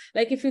nini.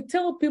 Like if you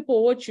tell people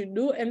what you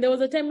do, and there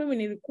was a time mimi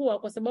nilikuwa,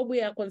 kwa sababu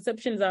ya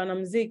conceptions za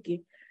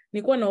wanamuziki,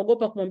 nilikuwa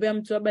naogopa kumwambia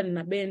mtu labda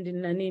nina bendi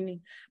na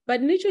nini.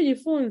 But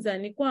nilichojifunza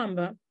ni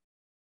kwamba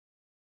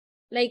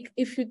like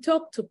if you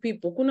talk to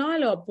people, kuna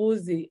wale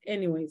wapuzi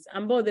anyways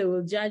ambao they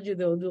will judge you,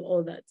 they will do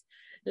all that.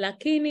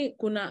 Lakini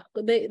kuna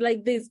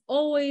there's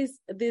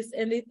always this,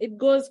 and it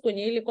goes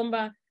kwenye ile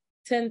kwamba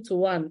 10 to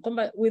 1,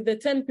 kwamba with the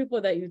 10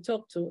 people that you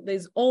talk to,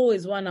 there's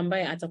always one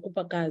ambaye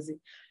atakupa kazi.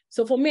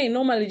 So for me, I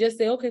normally just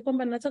say, okay,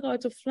 kwamba nataka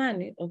watu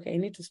fulani, okay, I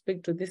need to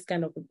speak to this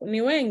kind of people.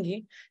 Ni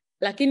wengi,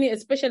 lakini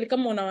especially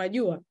kama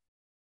unawajua,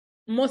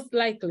 most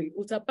likely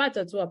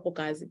utapata tu hapo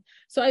kazi.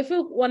 So I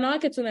feel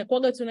wanawake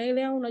tunakuaga tuna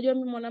ile unajua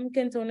mimi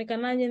mwanamke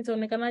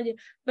nitaonekanaje,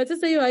 but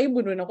sasa hiyo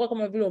aibu ndio inakuwa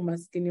kama vile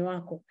umaskini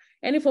wako.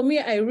 And for me,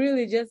 I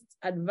really just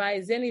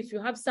advise, and if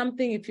you have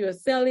something, if you're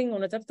selling,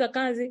 unatafuta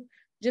kazi,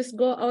 just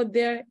go out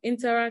there,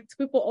 interact.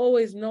 People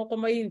always know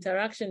kwamba hii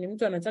interaction ni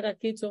mtu anataka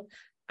kitu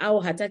au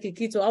hataki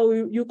kitu, au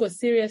yuko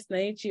serious na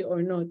hichi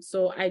or not.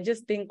 So I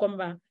just think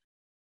kwamba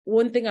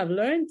one thing I've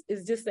learned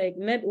is just like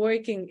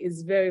networking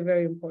is very,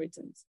 very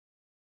important.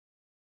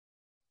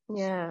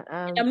 Yeah,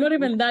 I'm not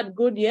even that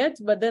good yet,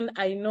 but then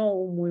I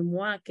know umuhimu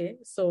wake.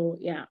 So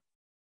yeah,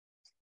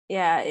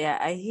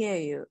 I hear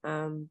you.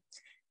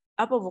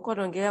 Hapo vuko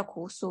naongelea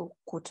kuhusu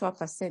kutoa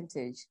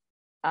percentage.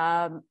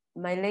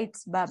 My late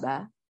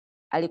baba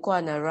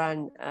alikuwa na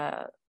run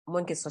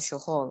Monke Social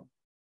Hall,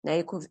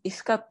 na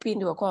ifika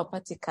pindi wako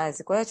wapati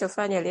kazi. Kwa hiyo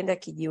chofanya alienda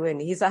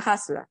kijiweni, he's a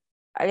hustler.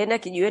 Alienda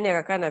kijiweni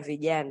akakaa na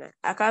vijana,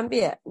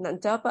 akaambia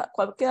nitawapa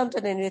kwa kila mtu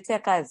ananiletea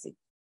kazi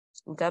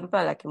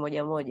nitampa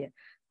 100,000.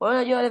 Kwa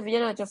hiyo unajua wale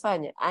vijana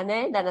wanachofanya,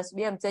 anaenda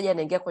anasubia mteja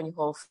anaingia kwenye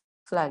hall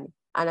fulani,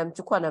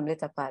 anamchukua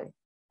anamleta pale.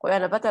 Kwa hiyo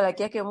anapata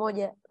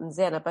 100,000,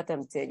 mzee anapata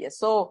mteja.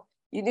 So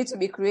you need to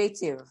be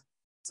creative.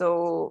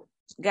 So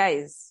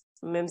guys,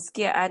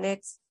 mmemsikia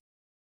Annette,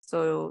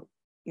 so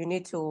you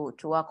need to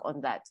work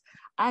on that.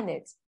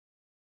 Annette,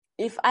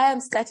 if I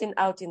am starting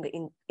out in the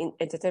in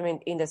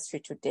entertainment industry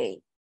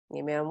today,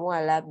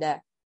 nimeamua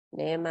labda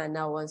Neema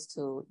now wants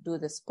to do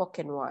the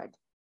spoken word,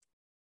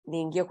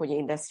 niingie kwenye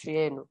industry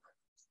yenu,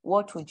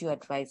 what would you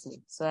advise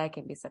me so I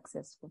can be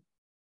successful?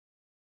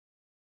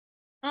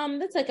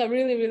 That's like a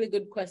really, really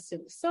good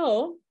question.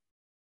 So,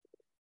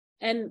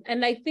 and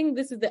I think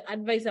this is the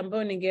advice I'm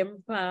going to give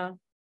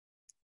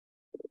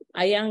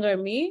a younger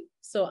me.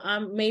 So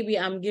maybe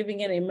I'm giving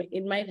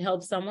it might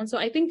help someone. So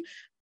I think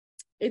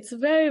it's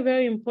very,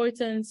 very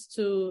important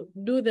to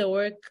do the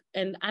work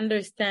and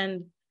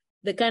understand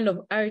the kind of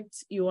art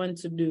you want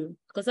to do.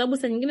 Kwa sababu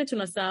saa nyingine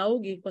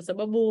tunasahaugi, kwa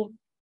sababu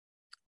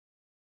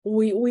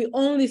we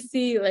only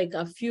see like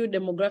a few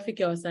demographic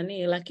ya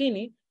wasanii,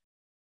 lakini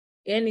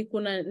yani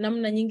kuna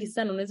namna nyingi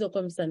sana unaweza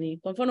kuwa msanii.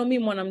 Kwa mfano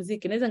mimi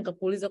mwanamuziki, naweza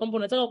nikakuuliza kwamba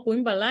unataka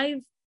kuimba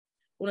live,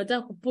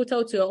 unataka kuput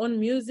out your own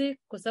music,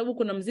 kwa sababu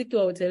kuna muziki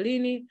wa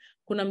hotelini,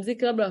 kuna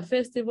muziki labda wa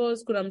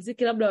festivals, kuna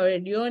muziki labda wa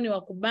redioni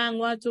wa kubang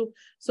watu.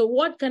 So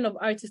what kind of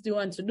artist do you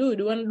want to do?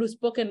 Do you want to do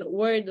spoken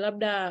word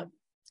labda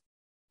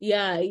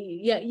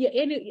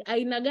yani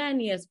aina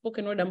gani ya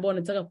spoken word ambao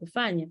unataka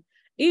kufanya?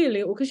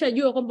 Ili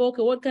ukishajua kwamba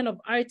okay, what kind of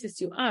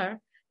artist you are,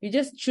 you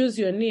just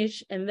choose your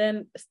niche and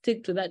then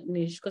stick to that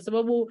niche. Kwa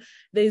sababu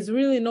there is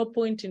really no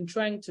point in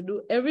trying to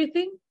do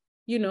everything,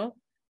 you know,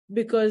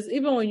 because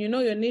even when you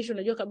know your niche,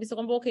 unajua kabisa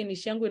kwamba okay,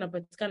 niche yangu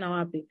inapatikana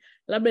wapi.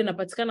 Labda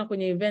inapatikana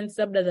kwenye events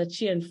labda za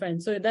Chi and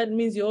Friends. So that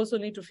means you also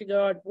need to figure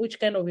out which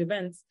kind of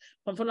events.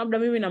 Kwa mfano labda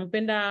mimi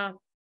nampenda,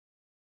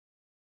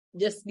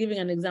 just giving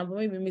an example,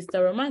 maybe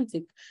Mr.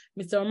 Romantic.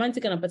 Mr.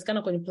 Romantic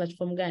anapatikana kwenye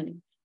platform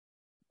gani?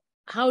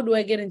 How do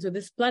I get into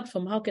this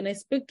platform? How can I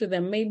speak to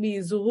them?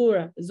 Maybe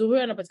Zuhura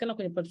anapatikana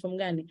kwenye platform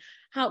gani?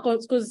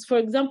 Because for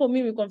example,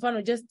 mimi kwa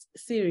mfano just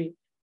Siri,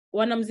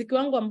 wanamuziki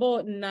wangu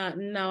ambao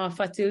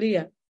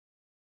nawafuatilia,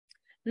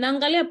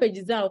 naangalia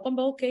page zao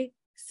kwamba okay,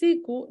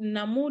 siku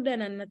na muda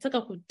na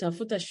nataka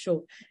kutafuta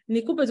show,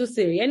 nikupe tu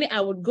Siri. Yani I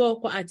would go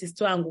kwa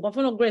artist wangu. Kwa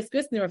mfano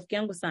Grace ni rafiki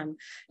yangu sana,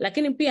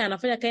 lakini pia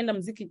anafanya kaenda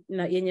muziki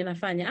yenye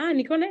nafanya.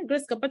 Nikiona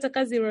Grace kapata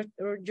kazi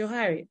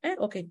Johari,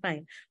 okay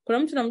fine. Kuna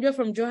mtu namjua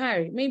from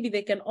Johari, maybe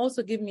they can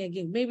also give me a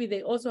gig. Maybe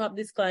they also have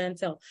this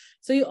clientele.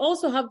 So you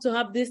also have to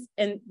have this,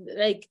 and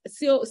like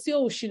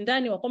sio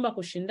ushindani wa kwamba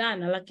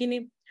kushindana,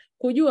 lakini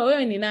kujua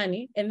wewe ni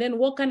nani, and then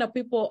what kind of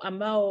people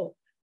ambao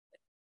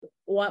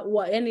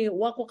yani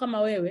wako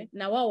kama wewe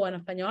na wao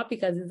wanafanya wapi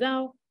kazi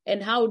zao,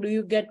 and how do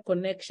you get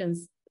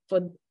connections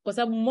kwa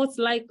sababu most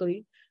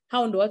likely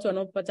hao ndio watu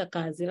wanaopata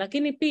kazi.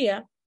 Lakini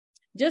pia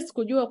just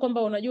kujua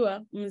kwamba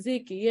unajua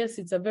muziki, yes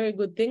it's a very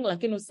good thing,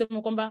 lakini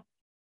useme kwamba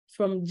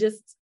from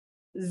just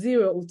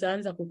zero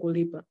utaanza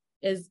kukulipa.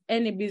 As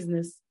any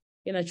business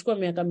inachukua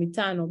miaka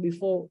 5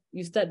 before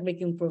you start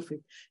making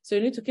profit. So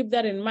you need to keep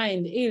that in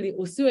mind ili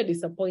usiwe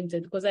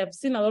disappointed, because I've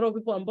seen a lot of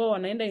people ambao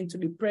wanaenda into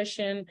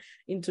depression,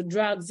 into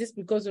drugs, just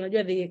because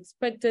unajua they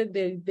expected,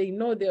 they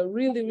know they're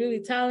really, really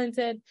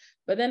talented,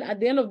 but then at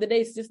the end of the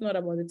day it's just not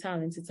about the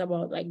talents. It's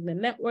about like the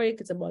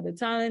network, it's about the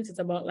talents, it's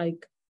about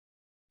like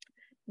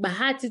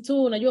bahati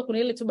tu, unajua kuna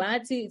ile tu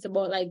bahati, it's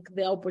about like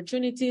the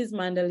opportunities,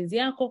 maandalizi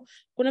yako.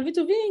 Kuna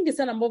vitu vingi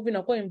sana ambavyo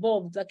vinakuwa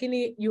involved,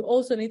 lakini you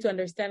also need to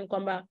understand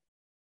kwamba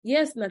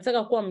yes,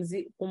 nataka kuwa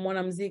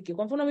mwanamuziki.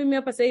 Kwa mfano mimi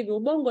hapa sasa hivi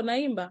ubongo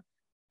naimba,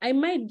 I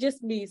might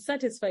just be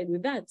satisfied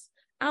with that.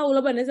 Au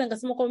labda naweza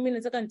nikasema kwa mimi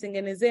nataka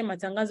nitengenezee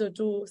matangazo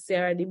tu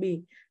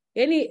CRDB.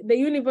 Yani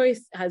the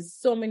universe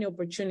has so many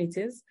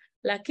opportunities,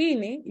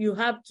 lakini you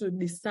have to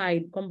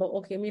decide kwamba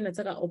okay, mimi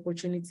nataka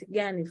opportunity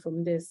gani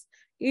from this,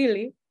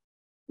 ili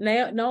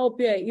nao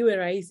pia iwe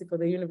rahisi for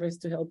the universe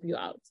to help you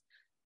out.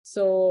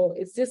 So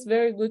it's just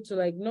very good to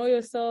like know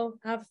yourself,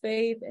 have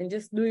faith, and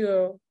just do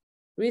your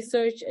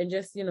research and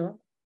just, you know,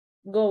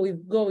 go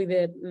with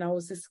it. Na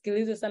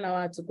usisikilize sana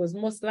watu, because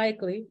most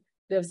likely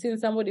they've seen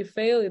somebody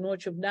fail in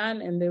what you've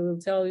done and they will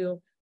tell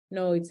you,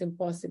 no, it's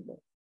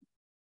impossible.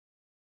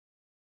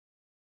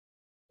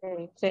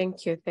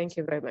 Okay, thank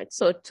you very much.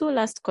 So 2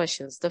 last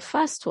questions. The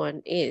first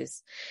one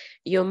is,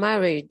 you're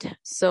married,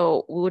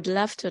 so we would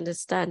love to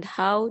understand,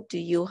 how do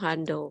you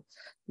handle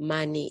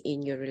money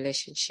in your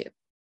relationship?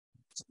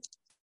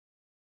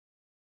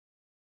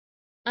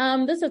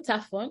 That's a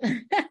tough one.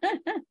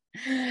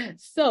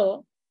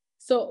 So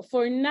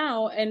for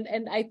now,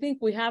 and I think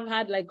we have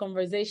had like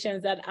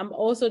conversations that I'm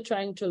also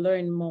trying to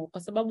learn more.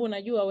 Kwa sababu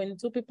unajua, when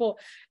 2 people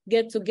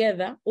get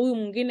together, huyu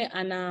mwingine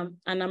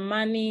ana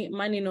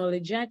money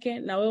knowledge yake,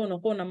 na wewe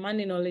unakuwa na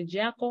money knowledge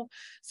yako.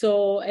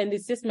 So, and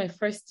it's just my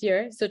first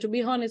year. So to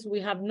be honest,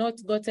 we have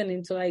not gotten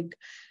into like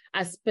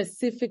a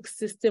specific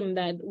system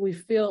that we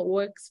feel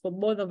works for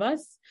both of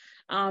us.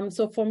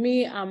 So for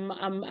me,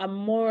 I'm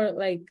more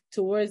like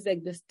towards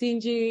like the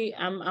stingy.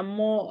 I'm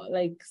more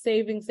like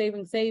saving.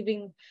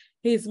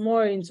 He's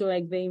more into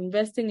like the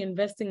investing.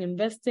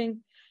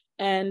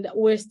 And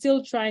we're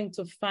still trying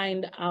to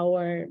find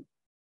our,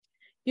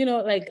 you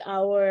know, like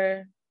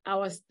our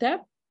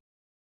step.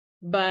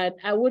 But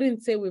I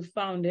wouldn't say we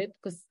found it,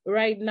 because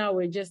right now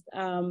we're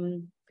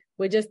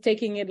just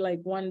taking it like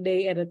one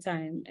day at a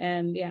time.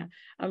 And yeah,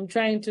 I'm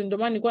trying to, ndio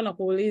maana nilikuwa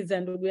nakuuliza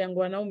ndugu yangu,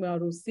 wanaume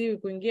waruhusiwi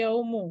kuingia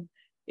humu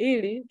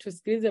ili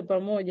tusikilize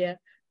pamoja.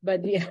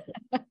 But yeah,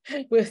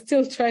 we're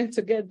still trying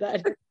to get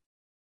that.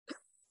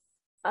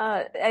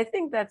 I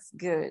think that's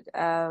good.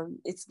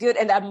 It's good,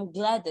 and I'm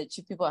glad that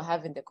you people are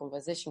having the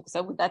conversation,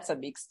 because that's a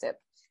big step.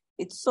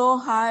 It's so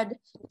hard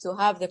to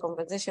have the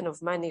conversation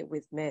of money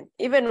with men.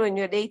 Even when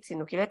you're dating,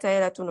 ukileta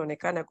hela tu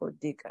unaonekana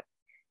kodika.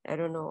 I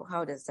don't know,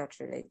 how does that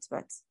relate,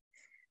 but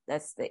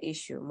that's the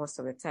issue most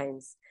of the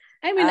times.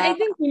 I mean, I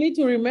think we need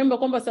to remember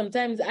kwamba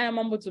sometimes haya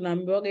mambo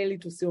tunaambiwaga ili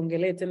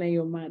tusiongelee tena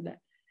hiyo mada.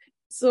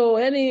 So,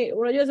 yani,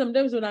 unajua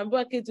sometimes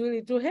unaambiwa kitu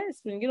ili tu,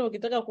 siku nyingine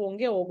ukitaka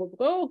kuongea uogope.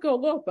 Kwa hiyo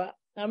ukiogopa,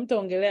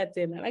 hamtaongelea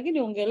tena.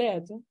 Lakini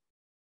ongelea tu.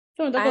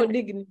 So, unataka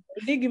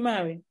udigi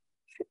mawe.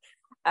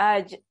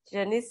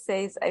 Janice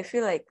says, I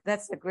feel like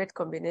that's a great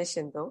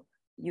combination though.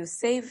 You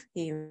save,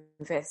 he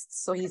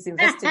invests. So he's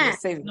investing in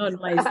savings. Not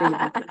my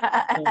savings.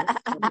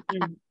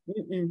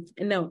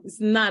 No, it's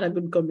not a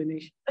good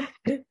combination.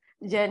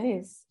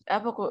 Janice,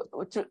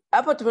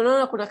 hapo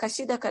tumeona kuna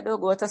kashida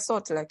kadogo,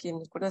 watasort,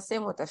 lakini kuna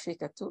sehemu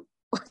watafika tu,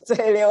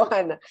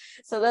 wataelewana.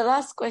 So the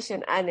last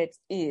question, Annette,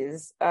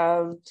 is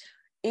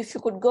if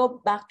you could go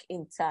back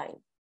in time,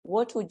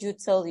 what would you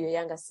tell your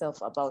younger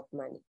self about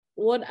money?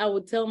 What I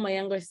would tell my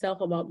younger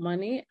self about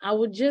money, I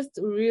would just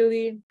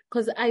really,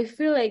 because I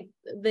feel like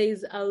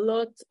there's a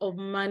lot of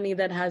money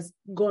that has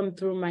gone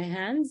through my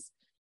hands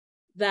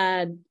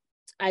that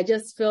I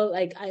just felt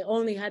like I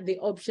only had the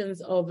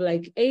options of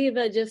like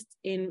either just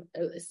in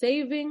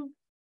saving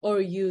or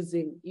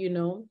using, you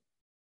know.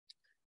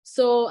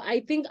 So I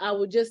think I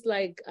would just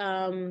like,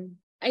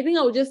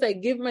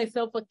 give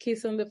myself a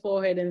kiss on the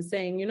forehead and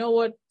saying, you know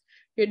what,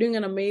 you're doing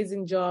an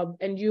amazing job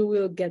and you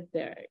will get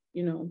there,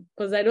 you know,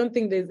 because I don't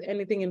think there's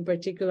anything in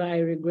particular I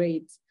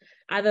regret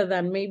other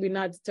than maybe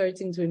not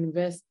starting to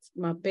invest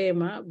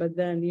mapema, but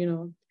then, you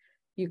know,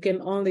 you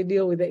can only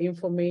deal with the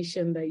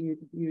information that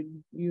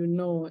you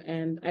know,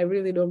 and I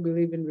really don't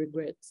believe in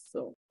regrets.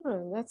 So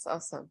that's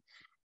awesome.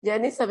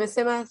 Janice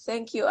amesema,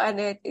 thank you,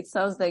 Annette. It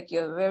sounds like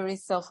you're very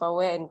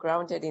self-aware and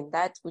grounded in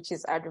that, which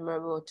is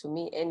admirable to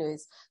me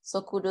anyways.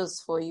 So kudos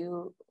for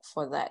you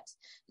for that.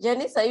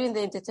 Janice, are you in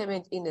the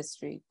entertainment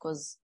industry?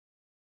 Because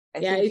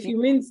if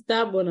you mean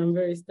stubborn, I'm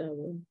very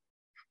stubborn.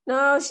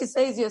 No, she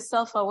says you're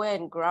self-aware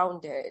and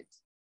grounded.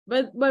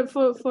 But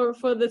for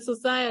the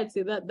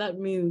society, that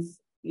means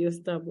you're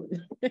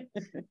stubborn.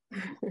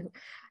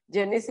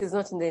 Janice is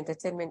not in the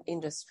entertainment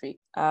industry,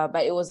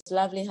 but it was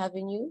lovely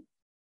having you.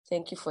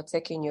 Thank you for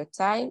taking your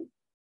time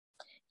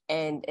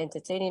and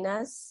entertaining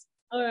us.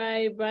 All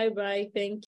right. Bye-bye. Thank you.